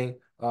branding.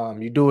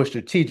 You do it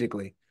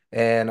strategically.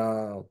 And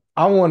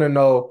I want to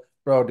know,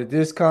 bro, did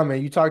this come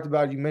and you talked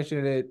about, you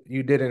mentioned it,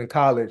 you did it in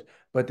college,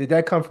 but did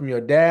that come from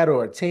your dad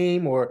or a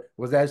team, or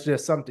was that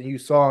just something you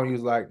saw and you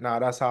was like, nah,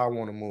 that's how I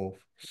want to move?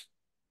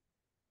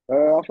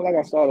 I feel like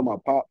I saw it in my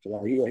pops.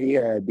 Like he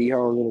had B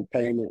Home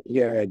Entertainment. He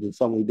had just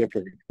so many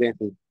different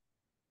extensions.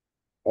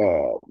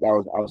 That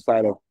was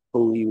outside of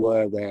who he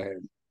was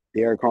as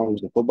Derrick Holmes,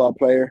 the football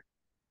player.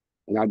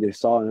 And I just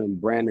saw him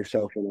brand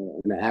himself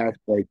in an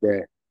aspect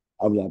that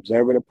I was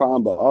observant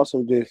upon, but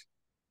also just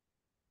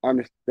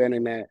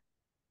understanding that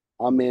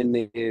I'm in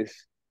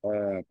this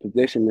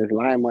position, this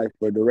limelight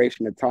for a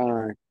duration of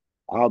time.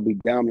 I'll be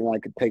down and I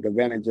could take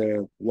advantage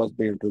of what's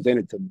being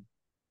presented to me.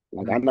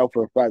 Like I know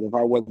for a fact if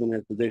I wasn't in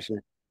this position,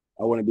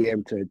 I wouldn't be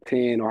able to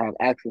attend or have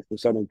access to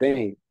certain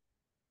things.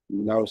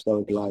 So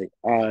it's like,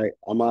 all right,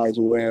 I might as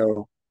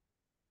well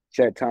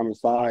set time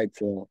aside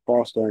to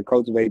foster and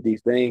cultivate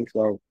these things.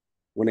 So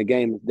when the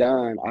game is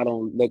done, I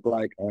don't look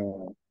like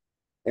an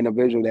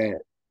individual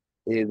that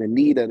is in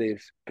need of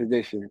this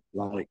position.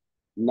 Like,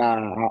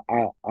 nah,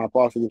 I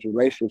fostered this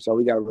relationship, so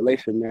we got a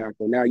relationship now.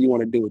 So now you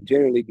want to do it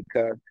generally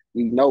because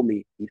you know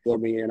me. You feel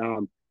me? And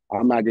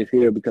I'm not just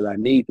here because I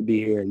need to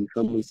be here. You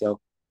feel me? So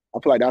I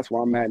feel like that's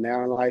where I'm at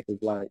now in life.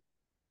 Is like,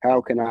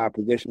 how can I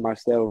position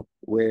myself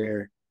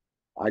where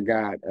I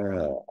got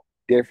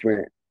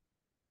different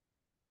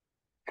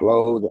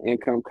flows of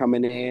income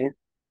coming in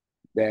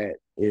that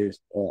is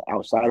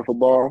outside of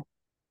football,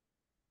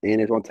 and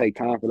it's gonna take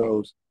time for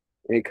those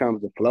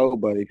incomes to flow.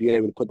 But if you're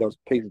able to put those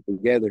pieces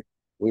together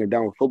when you're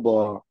done with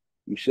football,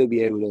 you should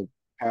be able to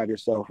have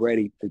yourself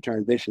ready to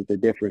transition to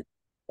different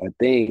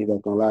things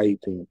that's gonna allow you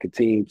to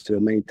continue to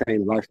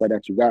maintain the lifestyle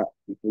that you got,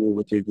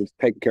 which is just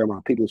taking care of my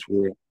people's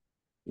for real,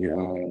 you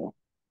know,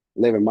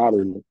 living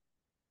modernly.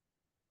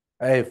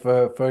 Hey,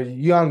 for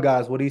young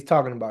guys, what he's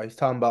talking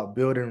about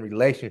building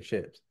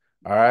relationships.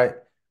 All right.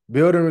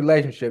 Building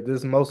relationships. This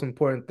is the most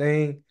important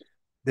thing.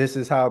 This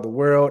is how the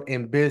world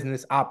in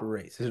business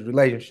operates. Is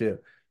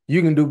relationship.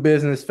 You can do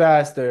business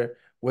faster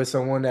with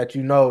someone that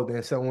you know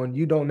than someone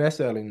you don't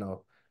necessarily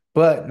know.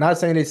 But not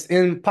saying it's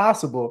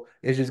impossible,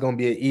 it's just gonna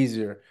be an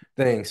easier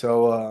thing.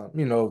 So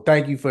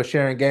thank you for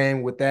sharing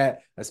game with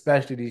that,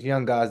 especially these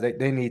young guys.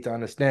 They need to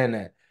understand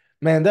that.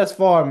 Man, thus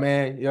far,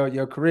 man,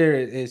 your career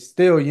is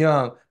still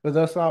young, but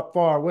thus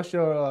far, what's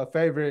your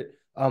favorite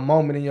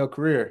moment in your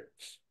career?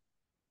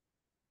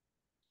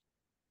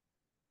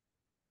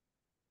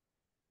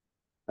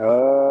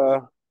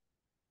 Uh,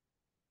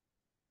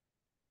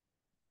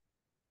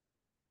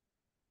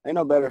 ain't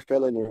no better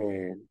feeling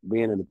than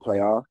being in the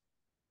playoffs.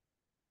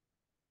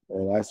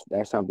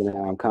 That's something that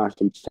I'm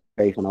constantly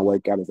chasing when I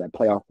work out is that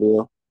playoff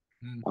feel.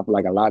 Mm. I feel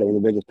like a lot of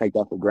individuals take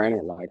that for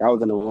granted. Like I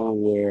was in the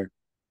room where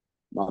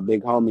my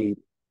big homie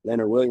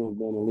Leonard Williams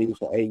been in the league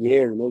for 8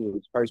 years, and this was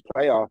his first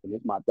playoff, and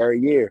it's my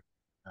third year.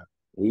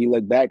 And you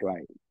look back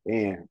like,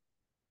 damn,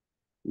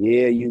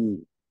 yeah,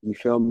 you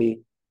feel me,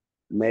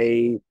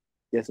 made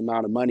this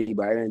amount of money,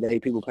 but at the end of the day,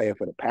 people paying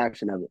for the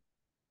passion of it.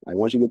 Like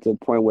once you get to the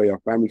point where your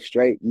family's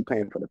straight, you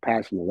paying for the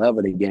passion and love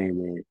of the game.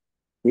 And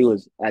he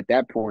was at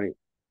that point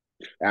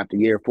after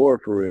year 4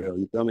 for real.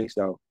 You feel me?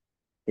 So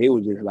he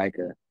was just like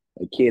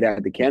a kid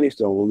at the candy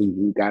store when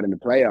we got in the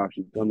playoffs.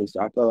 You feel me?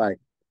 So I feel like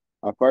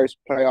our first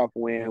playoff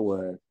win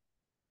was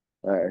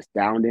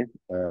astounding.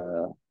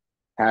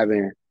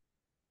 Having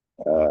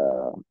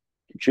uh,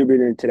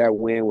 contributing to that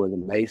win was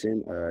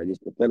amazing.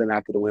 Just the feeling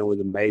after the win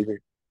was amazing.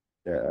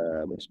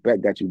 The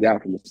respect that you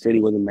got from the city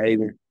was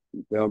amazing.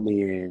 You feel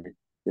me? And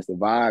just the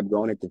vibe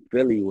going into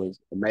Philly was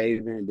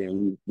amazing.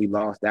 Then we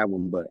lost that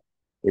one, but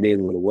it is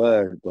what it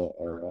was. But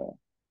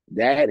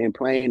that and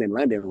playing in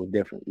London was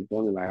different. You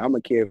feel me? Like I'm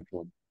a kid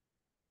from,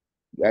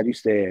 as you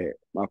said,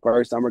 my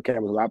first summer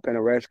camp was La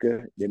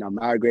Pennaresca. Then I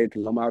migrated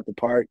to Lamont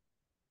Park.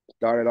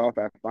 Started off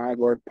at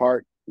Farnsworth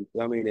Park. You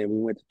feel me? Then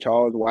we went to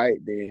Charles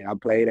White. Then I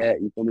played at,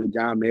 you feel me,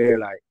 John Mayer.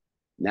 Like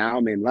now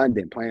I'm in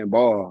London playing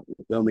ball.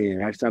 You feel me?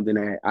 And that's something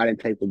that I didn't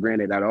take for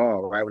granted at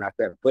all, right? When I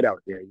set foot out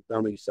there. You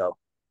feel me? So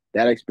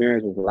that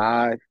experience was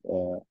live.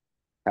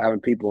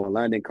 Having people in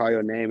London call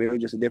your name, it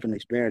was just a different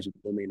experience. You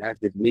feel me? And that's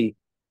just me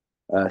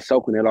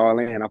soaking it all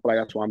in. I feel like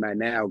that's where I'm at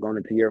now, going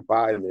into year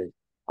 5. Is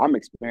I'm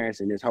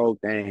experiencing this whole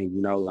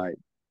thing, like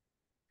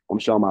I'm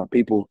showing my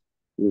people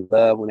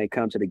love when they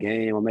come to the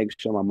game. I'm making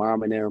sure my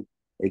mom and them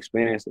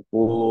experience the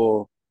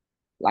full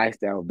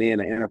lifestyle of being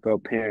an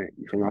NFL parent.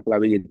 You feel me? I feel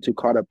like we get too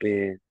caught up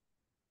in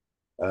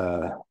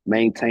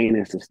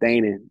maintaining,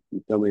 sustaining,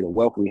 you feel me, the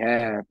wealth we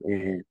have,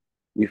 and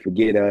we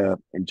forget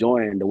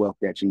enjoying the wealth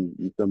that you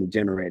feel me,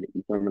 generated.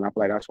 You feel me? And I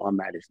feel like that's why I'm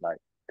at. It's like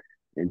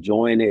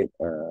enjoying it,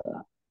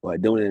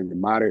 but doing it in a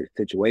moderate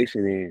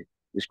situation and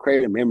just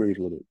creating memories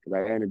with it. Because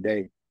at the end of the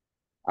day,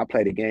 I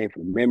play the game for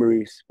the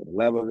memories, for the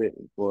love of it,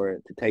 and for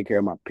it to take care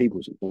of my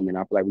people. You feel me? And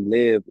I feel like we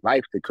live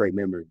life to create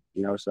memories,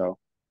 So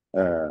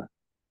uh,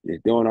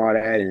 just doing all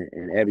that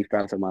and every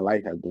facet of my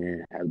life has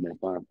been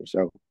fun for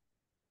sure.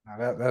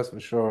 Now that's for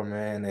sure,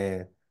 man.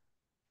 And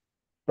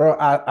bro,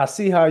 I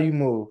see how you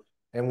move.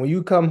 And when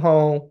you come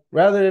home,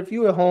 rather if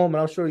you at home,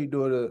 and I'm sure you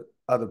do it at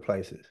other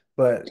places,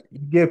 but you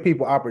give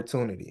people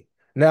opportunity.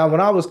 Now, when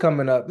I was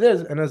coming up,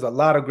 there's a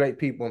lot of great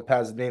people in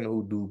Pasadena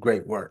who do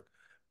great work.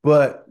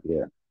 But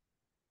Yeah.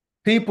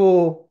 they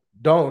don't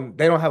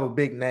have a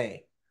big name.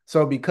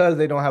 So because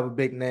they don't have a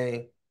big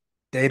name,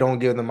 they don't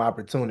give them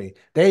opportunity.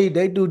 They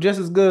do just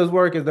as good as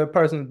work as the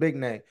person's big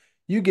name.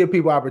 You give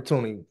people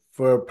opportunity.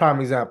 For a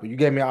prime example, you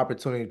gave me an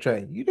opportunity to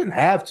train. You didn't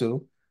have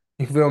to.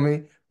 You feel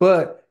me?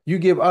 But you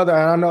give other,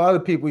 and I know other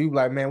people, you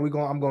like, man,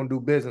 I'm gonna do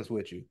business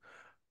with you.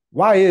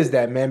 Why is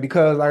that, man?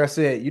 Because like I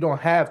said, you don't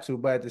have to,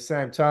 but at the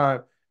same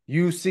time,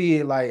 you see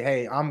it like,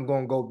 hey, I'm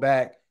gonna go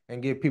back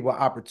and give people an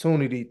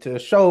opportunity to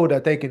show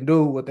that they can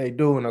do what they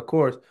do. And of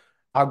course,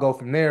 I'll go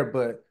from there.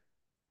 But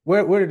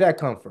where did that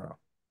come from?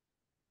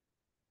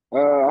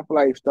 I feel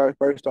like start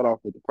off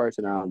with the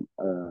person I'm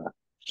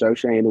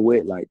associating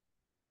with, like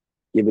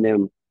giving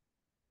them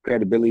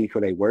credibility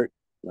for their work.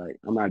 Like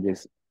I'm not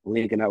just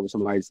linking up with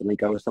somebody to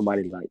link up with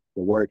somebody. Like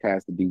the work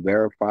has to be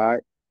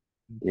verified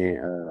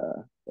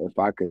and if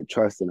I could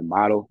trust in the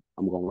model,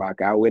 I'm gonna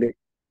rock out with it.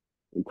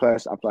 And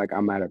plus, I feel like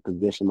I'm at a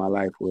position in my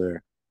life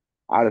where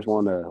I just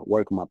want to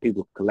work with my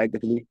people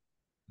collectively.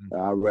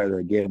 I'd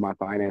rather give my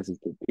finances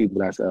to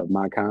people that's of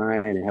my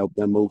kind and help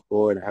them move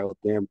forward and help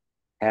them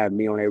have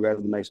me on their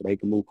resume so they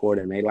can move forward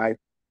in their life.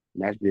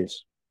 And that's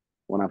just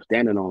what I'm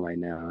standing on right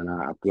now. And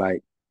I feel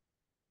like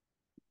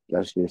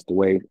that's just the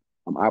way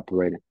I'm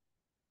operating.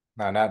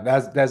 No,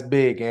 that's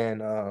big,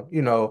 and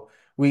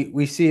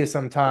we see it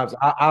sometimes.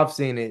 I've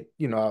seen it.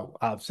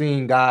 I've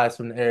seen guys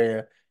from the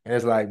area, and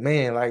it's like,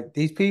 man, like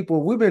these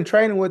people, we've been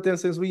training with them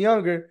since we're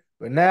younger,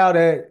 but now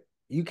that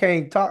you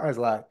can't talk, it's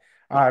like,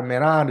 all right,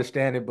 man, I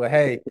understand it, but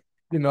hey,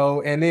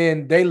 and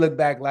then they look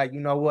back like,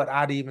 you know what,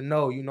 I didn't even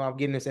know, I'm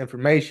getting this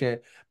information,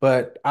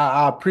 but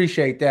I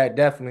appreciate that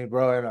definitely,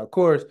 bro, and of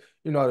course,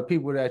 the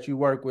people that you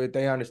work with,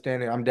 they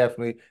understand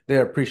it.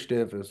 They're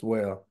appreciative as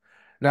well.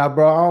 Now,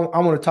 bro, I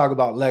want to talk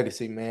about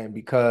legacy, man,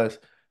 because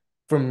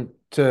from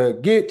to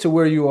get to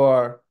where you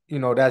are,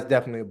 that's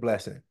definitely a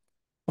blessing.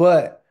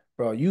 But,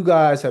 bro, you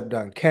guys have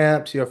done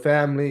camps, your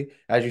family,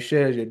 as you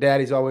shared, your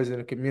daddy's always in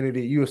the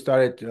community. You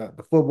started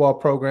the football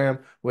program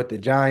with the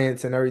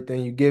Giants and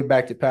everything. You give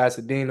back to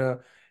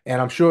Pasadena,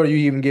 and I'm sure you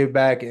even give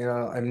back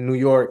in New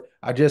York.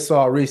 I just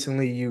saw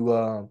recently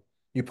you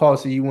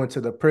posted you went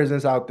to the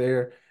prisons out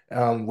there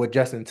with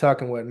Justin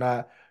Tuck and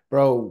whatnot.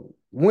 Bro,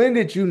 when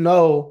did you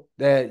know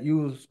that you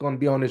was going to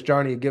be on this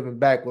journey of giving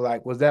back?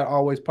 Like, was that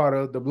always part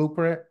of the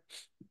blueprint?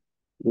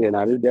 Yeah,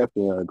 now this is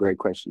definitely a great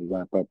question to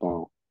wrap up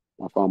on.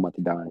 My phone about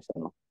to die,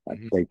 so I have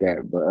to take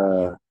that.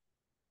 But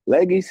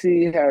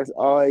legacy has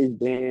always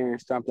been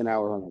something that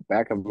was on the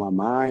back of my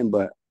mind,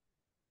 but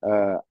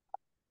uh,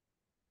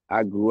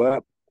 I grew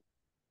up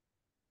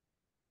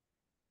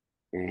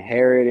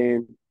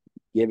inheriting,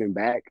 giving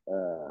back.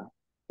 A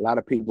lot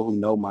of people who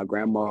know my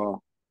grandma,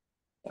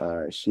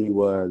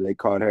 they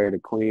called her the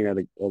queen of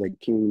the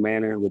King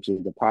Manor, which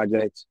is the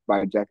projects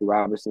by Jackie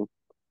Robinson.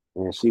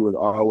 And she was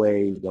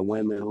always a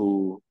woman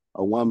who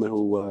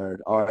was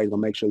always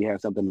gonna make sure you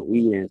have something to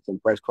eat and some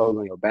fresh clothes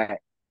on your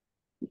back.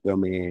 You feel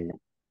me? And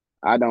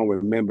I don't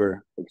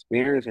remember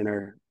experiencing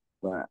her,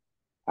 but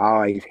I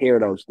always hear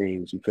those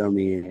things. You feel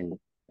me? And at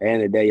the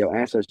end of the day, your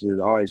ancestors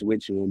are always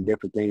with you, and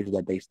different things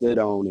that they stood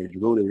on is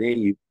rooted in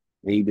you,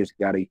 and you just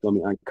gotta, you feel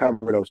me,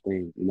 uncover those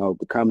things,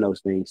 become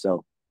those things.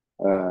 So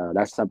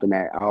that's something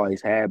that I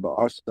always had, but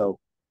also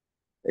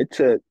it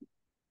took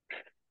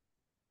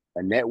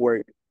a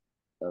network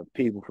of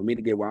people for me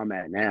to get where I'm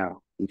at now.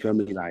 You feel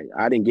me? Like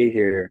I didn't get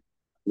here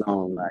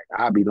alone. Like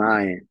I'll be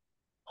lying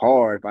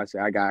hard if I say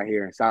I got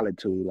here in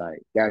solitude.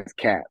 Like that's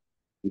cap.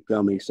 You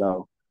feel me?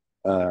 So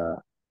uh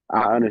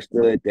I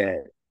understood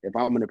that if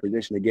I'm in a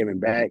position of giving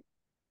back,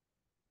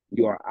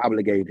 you are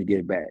obligated to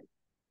give back.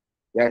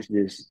 That's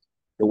just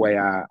the way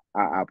I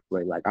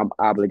operate. Like I'm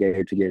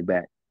obligated to give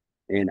back.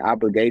 And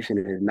obligation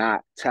is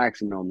not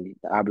taxing on me.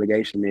 The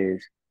obligation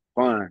is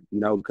fun,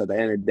 because at the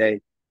end of the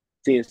day,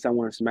 seeing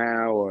someone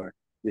smile or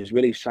just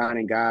really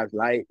shining God's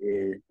light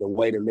is the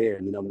way to live.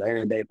 At the end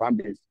of the day, if I'm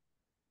just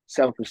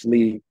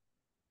selfishly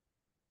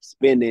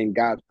spending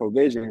God's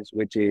provisions,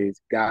 which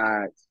is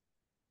God's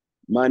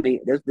money,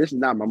 this is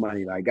not my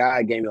money. Like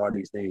God gave me all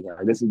these things.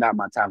 Like, this is not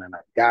my talent.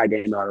 Like God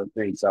gave me all those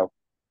things. So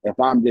if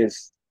I'm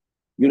just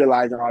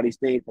utilizing all these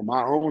things for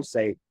my own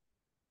sake,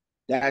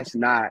 that's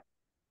not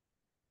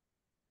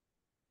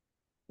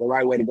the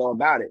right way to go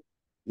about it.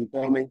 You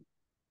feel me?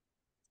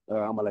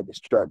 I'm gonna let this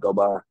truck go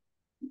by.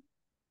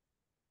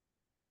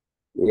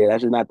 Yeah,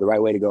 that's just not the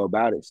right way to go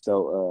about it.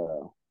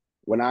 So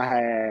when I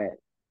had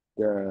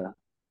the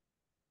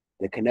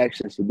the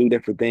connections to do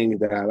different things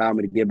that allow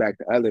me to give back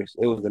to others,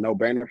 it was a no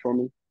brainer for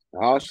me.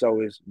 Also,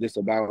 it's just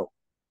about,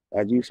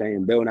 as you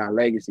saying, building our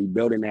legacy,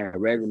 building that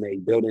resume,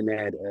 building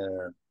that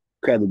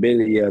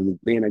credibility of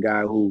being a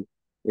guy who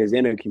is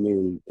in a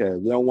community.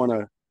 Because you don't want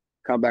to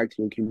come back to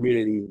your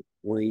community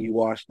when you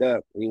washed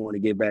up and you want to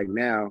get back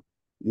now.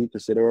 You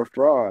consider a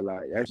fraud.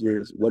 Like that's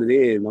just what it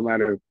is. No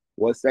matter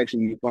what section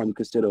you from, you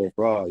consider a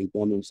fraud. You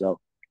feel me? So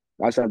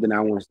that's something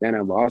I want to stand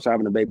up. But also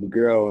having a baby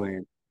girl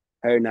and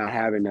her not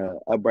having the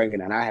upbringing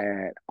that I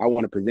had, I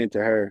want to present to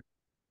her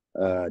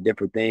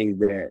different things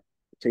that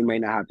she may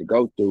not have to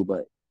go through,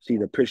 but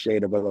she's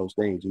appreciative of those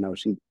things.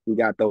 She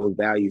got those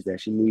values that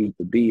she needs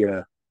to be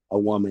a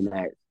woman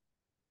that's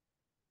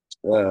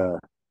uh,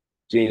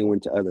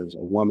 genuine to others,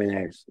 a woman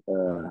that's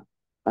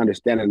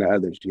understanding to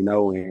others,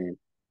 and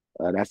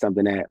that's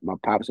something that my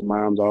pops and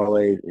moms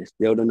always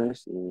instilled in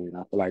us, and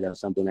I feel like that's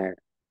something that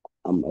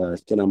I'm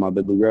still in my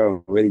baby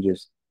girl, really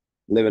just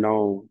living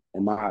on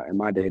in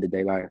my day to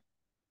day life.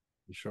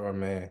 For sure,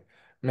 man.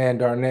 Man,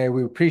 Darnay,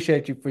 we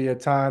appreciate you for your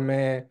time,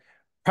 man.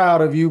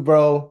 Proud of you,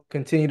 bro.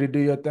 Continue to do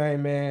your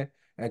thing, man,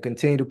 and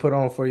continue to put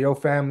on for your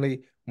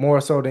family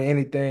more so than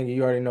anything.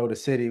 You already know the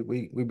city.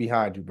 We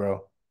behind you,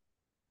 bro.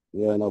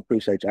 Yeah, no,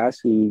 appreciate you. I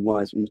see you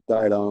once we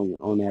start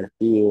on that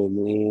field,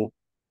 man.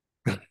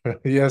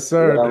 Yes,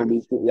 Y'all sir. gonna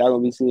be y'all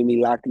gonna be seeing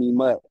me locking him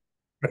up.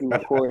 He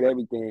record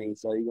everything,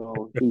 so you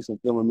gonna see some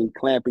film of me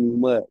clamping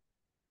him up.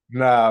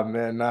 Nah,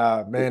 man,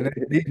 nah, man.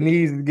 These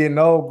knees is getting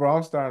old, bro.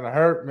 I'm starting to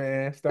hurt,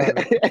 man.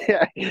 Starting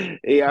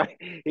He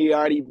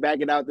already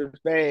backing out the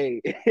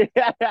spade.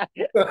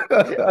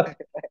 to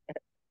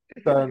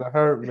starting to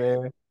hurt,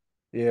 man.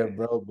 Yeah,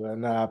 bro. But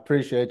nah, I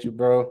appreciate you,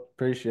 bro.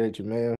 Appreciate you, man.